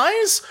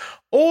surmise?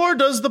 Or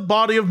does the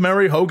body of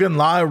Mary Hogan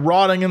lie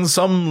rotting in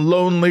some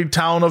lonely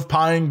town of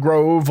Pine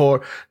Grove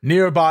or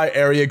nearby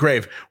area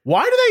grave?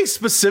 Why do they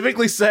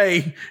specifically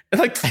say,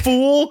 like,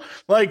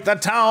 the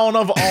town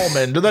of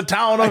Almond or the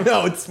town of...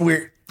 No, it's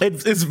weird.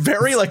 It's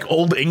very,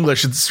 Old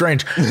English. It's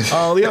strange.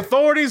 The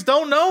authorities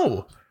don't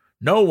know.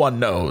 No one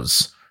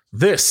knows.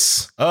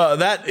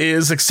 That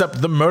is,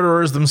 except the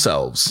murderers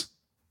themselves.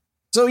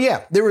 So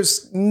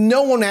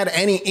no one had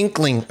any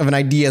inkling of an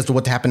idea as to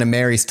what happened to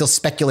Mary, still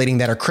speculating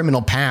that her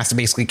criminal past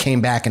basically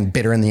came back and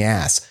bit her in the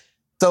ass.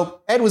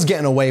 So Ed was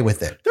getting away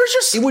with it.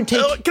 It would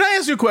take. Can I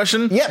ask you a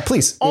question? Yeah,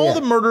 please. All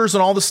the murders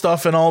and all the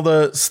stuff and all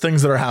the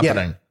things that are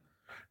happening.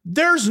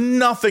 There's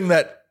nothing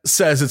that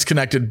says it's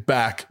connected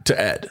back to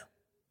Ed.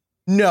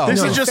 No,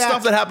 this is just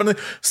stuff that happened.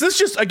 So this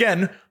just,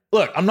 again,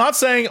 look, I'm not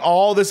saying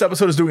all this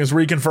episode is doing is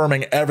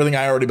reconfirming everything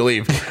I already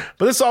believe,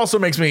 but this also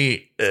makes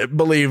me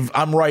believe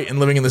I'm right in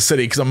living in the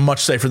city because I'm much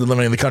safer than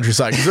living in the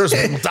countryside because there's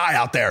people die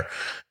out there.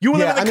 You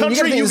live in the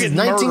country, you get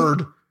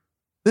murdered.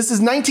 This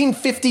is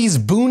 1950s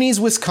Boonies,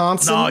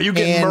 Wisconsin. No, you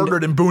get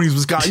murdered in Boonies,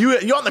 Wisconsin.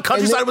 You on the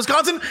countryside of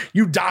Wisconsin,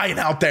 you dying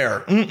out there.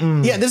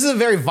 Mm-mm. Yeah, this is a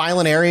very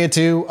violent area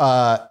too.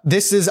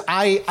 There's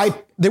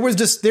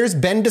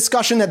been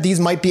discussion that these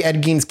might be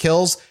Ed Gein's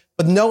kills,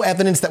 but no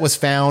evidence that was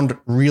found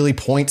really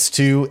points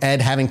to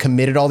Ed having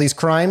committed all these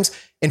crimes.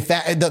 In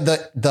fact,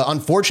 the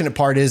unfortunate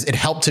part is it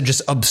helped to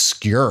just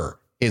obscure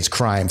his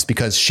crimes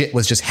because shit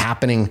was just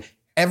happening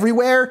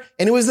everywhere.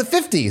 And it was the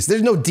 50s.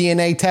 There's no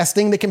DNA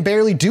testing. They can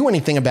barely do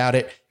anything about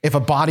it if a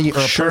body or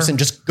a person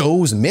just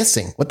goes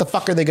missing. What the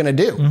fuck are they going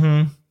to do?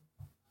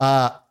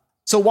 Mm-hmm.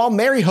 So while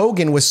Mary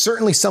Hogan was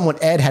certainly someone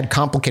Ed had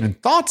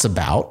complicated thoughts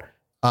about,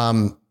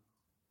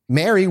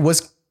 Mary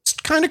was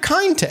kind of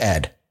kind to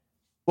Ed.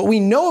 What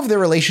we know of their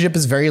relationship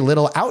is very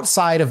little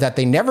outside of that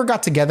they never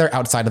got together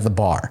outside of the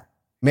bar.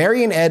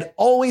 Mary and Ed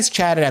always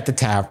chatted at the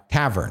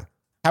tavern.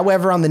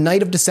 However, on the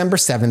night of December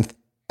 7th,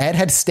 Ed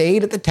had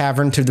stayed at the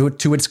tavern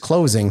to its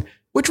closing,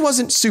 which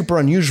wasn't super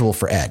unusual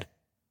for Ed.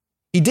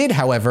 He had,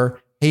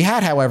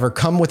 however,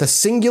 come with a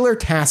singular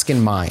task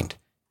in mind,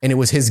 and it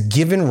was his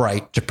given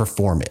right to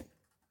perform it.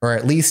 Or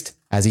at least,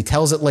 as he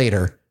tells it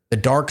later, the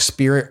dark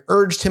spirit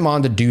urged him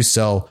on to do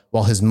so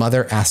while his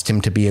mother asked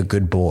him to be a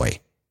good boy.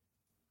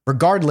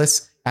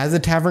 Regardless, as the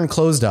tavern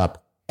closed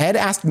up, Ed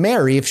asked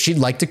Mary if she'd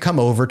like to come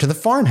over to the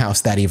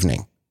farmhouse that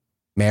evening.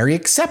 Mary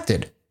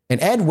accepted,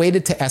 and Ed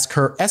waited to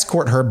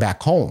escort her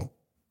back home.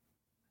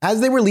 As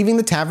they were leaving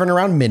the tavern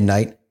around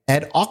midnight,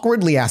 Ed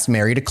awkwardly asked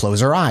Mary to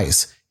close her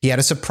eyes. He had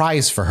a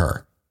surprise for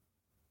her.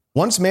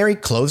 Once Mary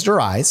closed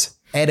her eyes,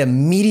 Ed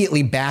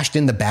immediately bashed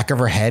in the back of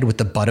her head with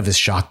the butt of his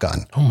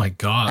shotgun. Oh my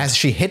God. As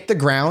she hit the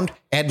ground,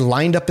 Ed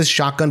lined up his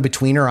shotgun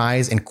between her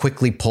eyes and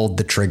quickly pulled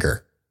the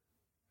trigger.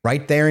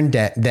 Right there and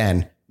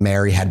then,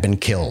 Mary had been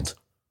killed.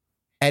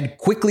 Ed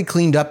quickly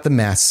cleaned up the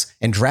mess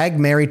and dragged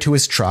Mary to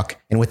his truck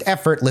and with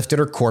effort lifted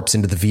her corpse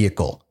into the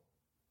vehicle.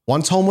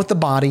 Once home with the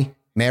body,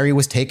 Mary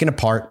was taken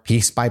apart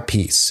piece by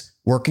piece,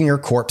 working her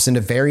corpse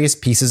into various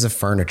pieces of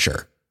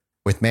furniture.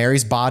 With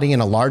Mary's body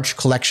and a large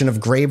collection of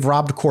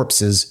grave-robbed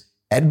corpses,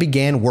 Ed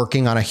began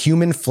working on a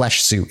human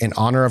flesh suit in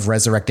honor of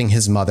resurrecting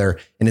his mother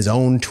in his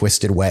own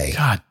twisted way.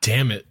 God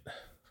damn it.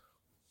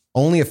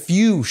 Only a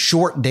few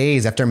short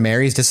days after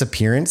Mary's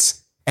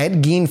disappearance,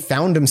 Ed Gein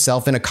found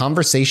himself in a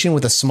conversation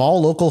with a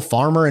small local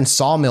farmer and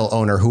sawmill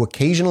owner who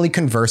occasionally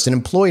conversed and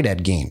employed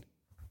Ed Gein.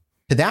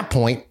 To that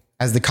point,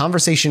 as the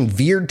conversation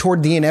veered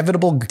toward the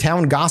inevitable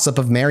town gossip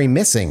of Mary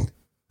missing,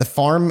 the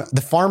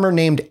farmer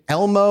named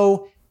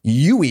Elmo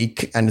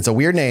Ueck, and it's a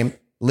weird name,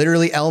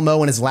 literally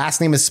Elmo, and his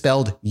last name is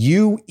spelled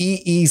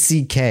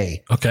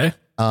Ueeck. Okay.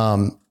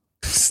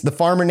 The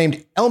farmer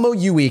named Elmo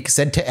Ueck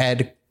said to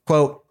Ed,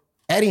 quote,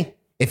 "Eddie,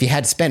 if you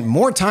had spent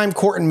more time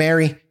courting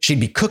Mary, she'd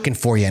be cooking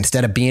for you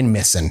instead of being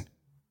missing."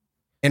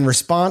 In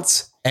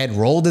response, Ed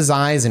rolled his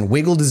eyes and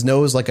wiggled his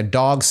nose like a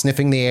dog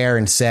sniffing the air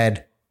and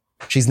said,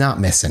 "She's not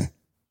missing.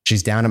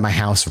 She's down at my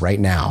house right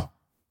now,"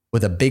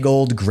 with a big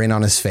old grin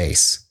on his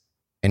face.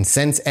 And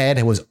since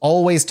Ed was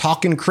always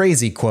talking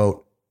crazy,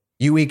 quote,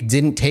 Ueck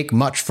didn't take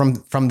much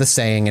from the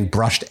saying and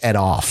brushed Ed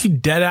off. He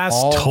dead ass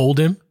told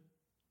him.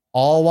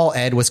 All while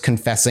Ed was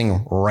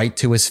confessing right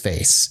to his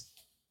face.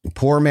 And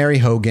poor Mary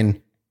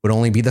Hogan would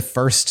only be the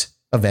first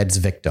of Ed's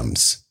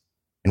victims.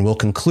 And we'll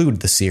conclude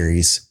the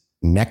series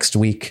next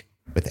week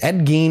with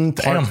Ed Gein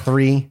Part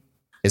 3,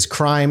 his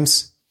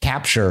crimes,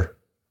 capture,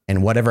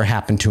 and whatever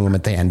happened to him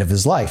at the end of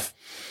his life.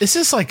 This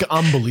is like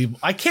unbelievable.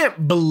 I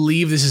can't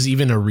believe this is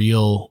even a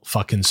real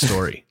fucking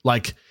story.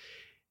 Like,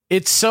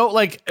 it's so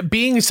like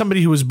being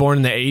somebody who was born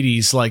in the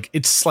 80s, like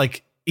it's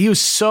like he was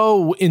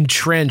so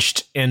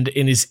entrenched and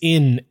is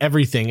in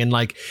everything. And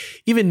like,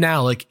 even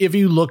now, like if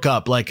you look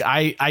up, like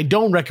I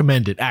don't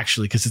recommend it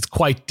actually, because it's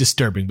quite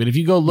disturbing. But if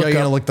you go look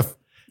up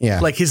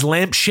like his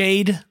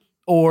lampshade,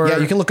 or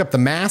you can look up the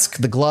mask,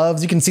 the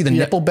gloves, you can see the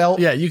nipple belt.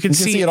 Yeah, you can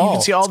see it all. You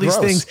can see all these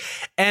things.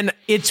 And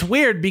it's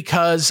weird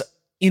because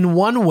in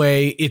one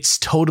way it's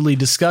totally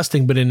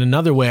disgusting, but in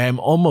another way I'm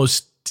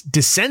almost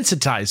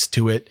desensitized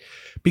to it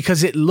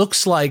because it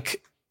looks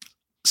like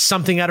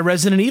something out of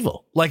Resident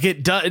Evil. Like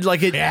it does,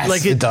 like it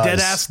does. Dead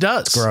ass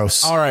does. It's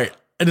gross. All right.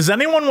 And does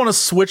anyone want to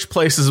switch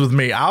places with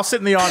me? I'll sit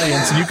in the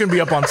audience and you can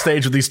be up on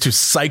stage with these two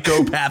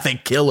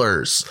psychopathic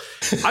killers.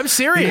 I'm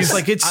serious.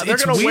 Like they're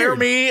going to wear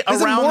me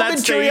around that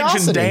stage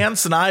and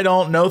dance, and I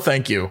don't know.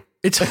 Thank you.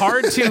 It's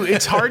hard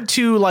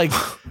to like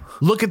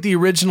look at the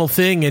original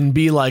thing and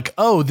be like,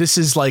 oh, this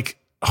is like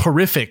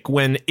horrific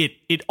when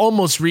it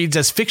almost reads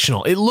as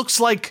fictional. It looks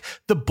like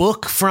the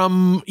book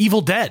from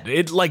Evil Dead.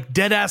 It like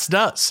dead ass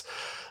does.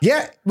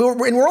 Yeah, and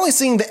we're only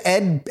seeing the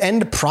Ed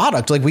end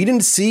product. Like, we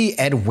didn't see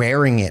Ed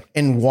wearing it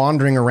and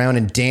wandering around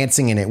and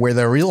dancing in it, where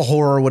the real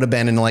horror would have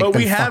been in like. But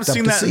we have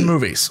seen that in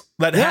movies.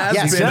 That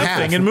has been a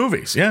thing in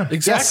movies. Yeah,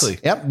 exactly.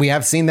 Yes. Yep, we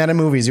have seen that in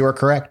movies. You are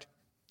correct.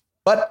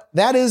 But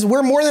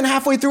we're more than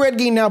halfway through Ed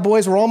Gein now,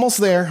 boys. We're almost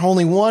there.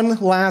 Only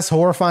one last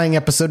horrifying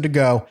episode to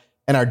go,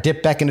 and our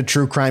dip back into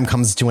true crime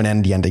comes to an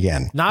end yet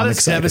again. Not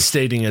as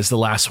devastating as the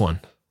last one.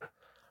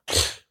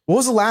 What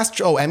was the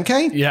last? Oh,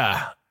 MK?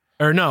 Yeah.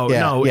 Or no.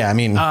 No,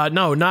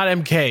 not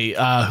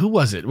MK. Who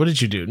was it? What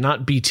did you do?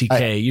 Not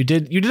BTK. You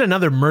did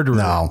another murderer.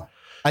 No,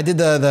 I did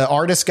the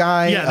artist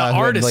guy. Yeah, the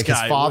artist guy.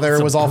 His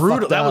father was all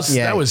brutal. That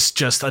was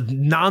just a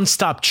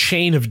nonstop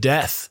chain of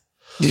death.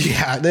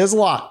 Yeah, there's a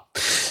lot.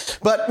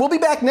 But we'll be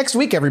back next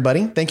week,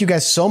 everybody. Thank you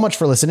guys so much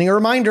for listening. A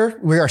reminder,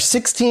 we are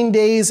 16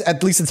 days,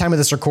 at least at the time of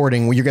this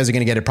recording, where you guys are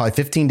going to get it probably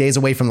 15 days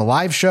away from the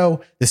live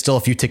show. There's still a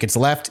few tickets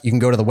left. You can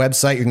go to the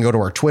website. You can go to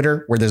our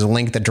Twitter, where there's a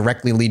link that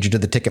directly leads you to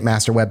the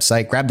Ticketmaster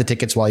website. Grab the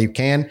tickets while you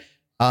can.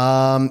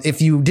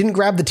 If you didn't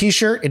grab the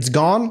t-shirt, it's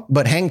gone,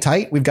 but hang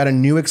tight. We've got a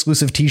new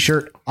exclusive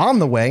t-shirt on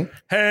the way.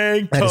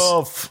 Hang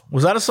tough.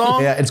 Was that a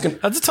song? Yeah, it's gonna.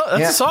 That's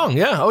a song.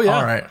 Yeah. Oh yeah.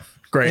 All right.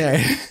 Great.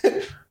 Yeah.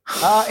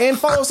 And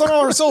follow us on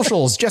all our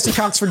socials. Jesse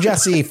Cox for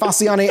Jesse,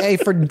 Fossiane A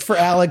for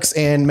Alex,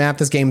 and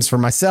Mathis Games for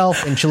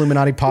myself, and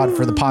Chilluminati Pod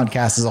for the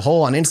podcast as a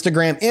whole on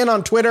Instagram and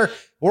on Twitter.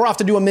 We're off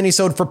to do a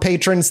mini-sode for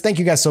patrons. Thank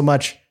you guys so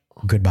much.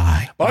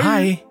 Goodbye.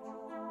 Bye.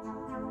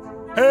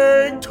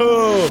 Hang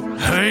tough.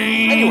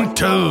 Hang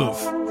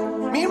tough.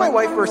 Me and my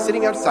wife were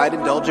sitting outside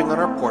indulging on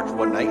our porch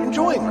one night,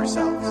 enjoying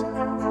ourselves.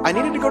 I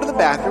needed to go to the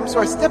bathroom, so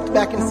I stepped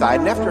back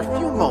inside, and after a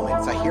few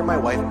moments, I hear my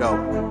wife go,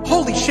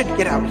 "Holy shit,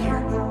 get out here."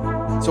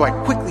 So I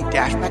quickly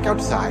dash back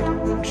outside,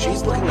 and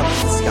she's looking up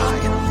at the sky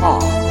in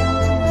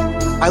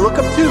awe. I look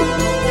up too,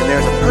 and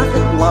there's a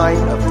perfect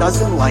line of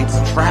dozen lights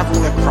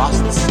traveling across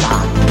the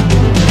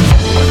sky.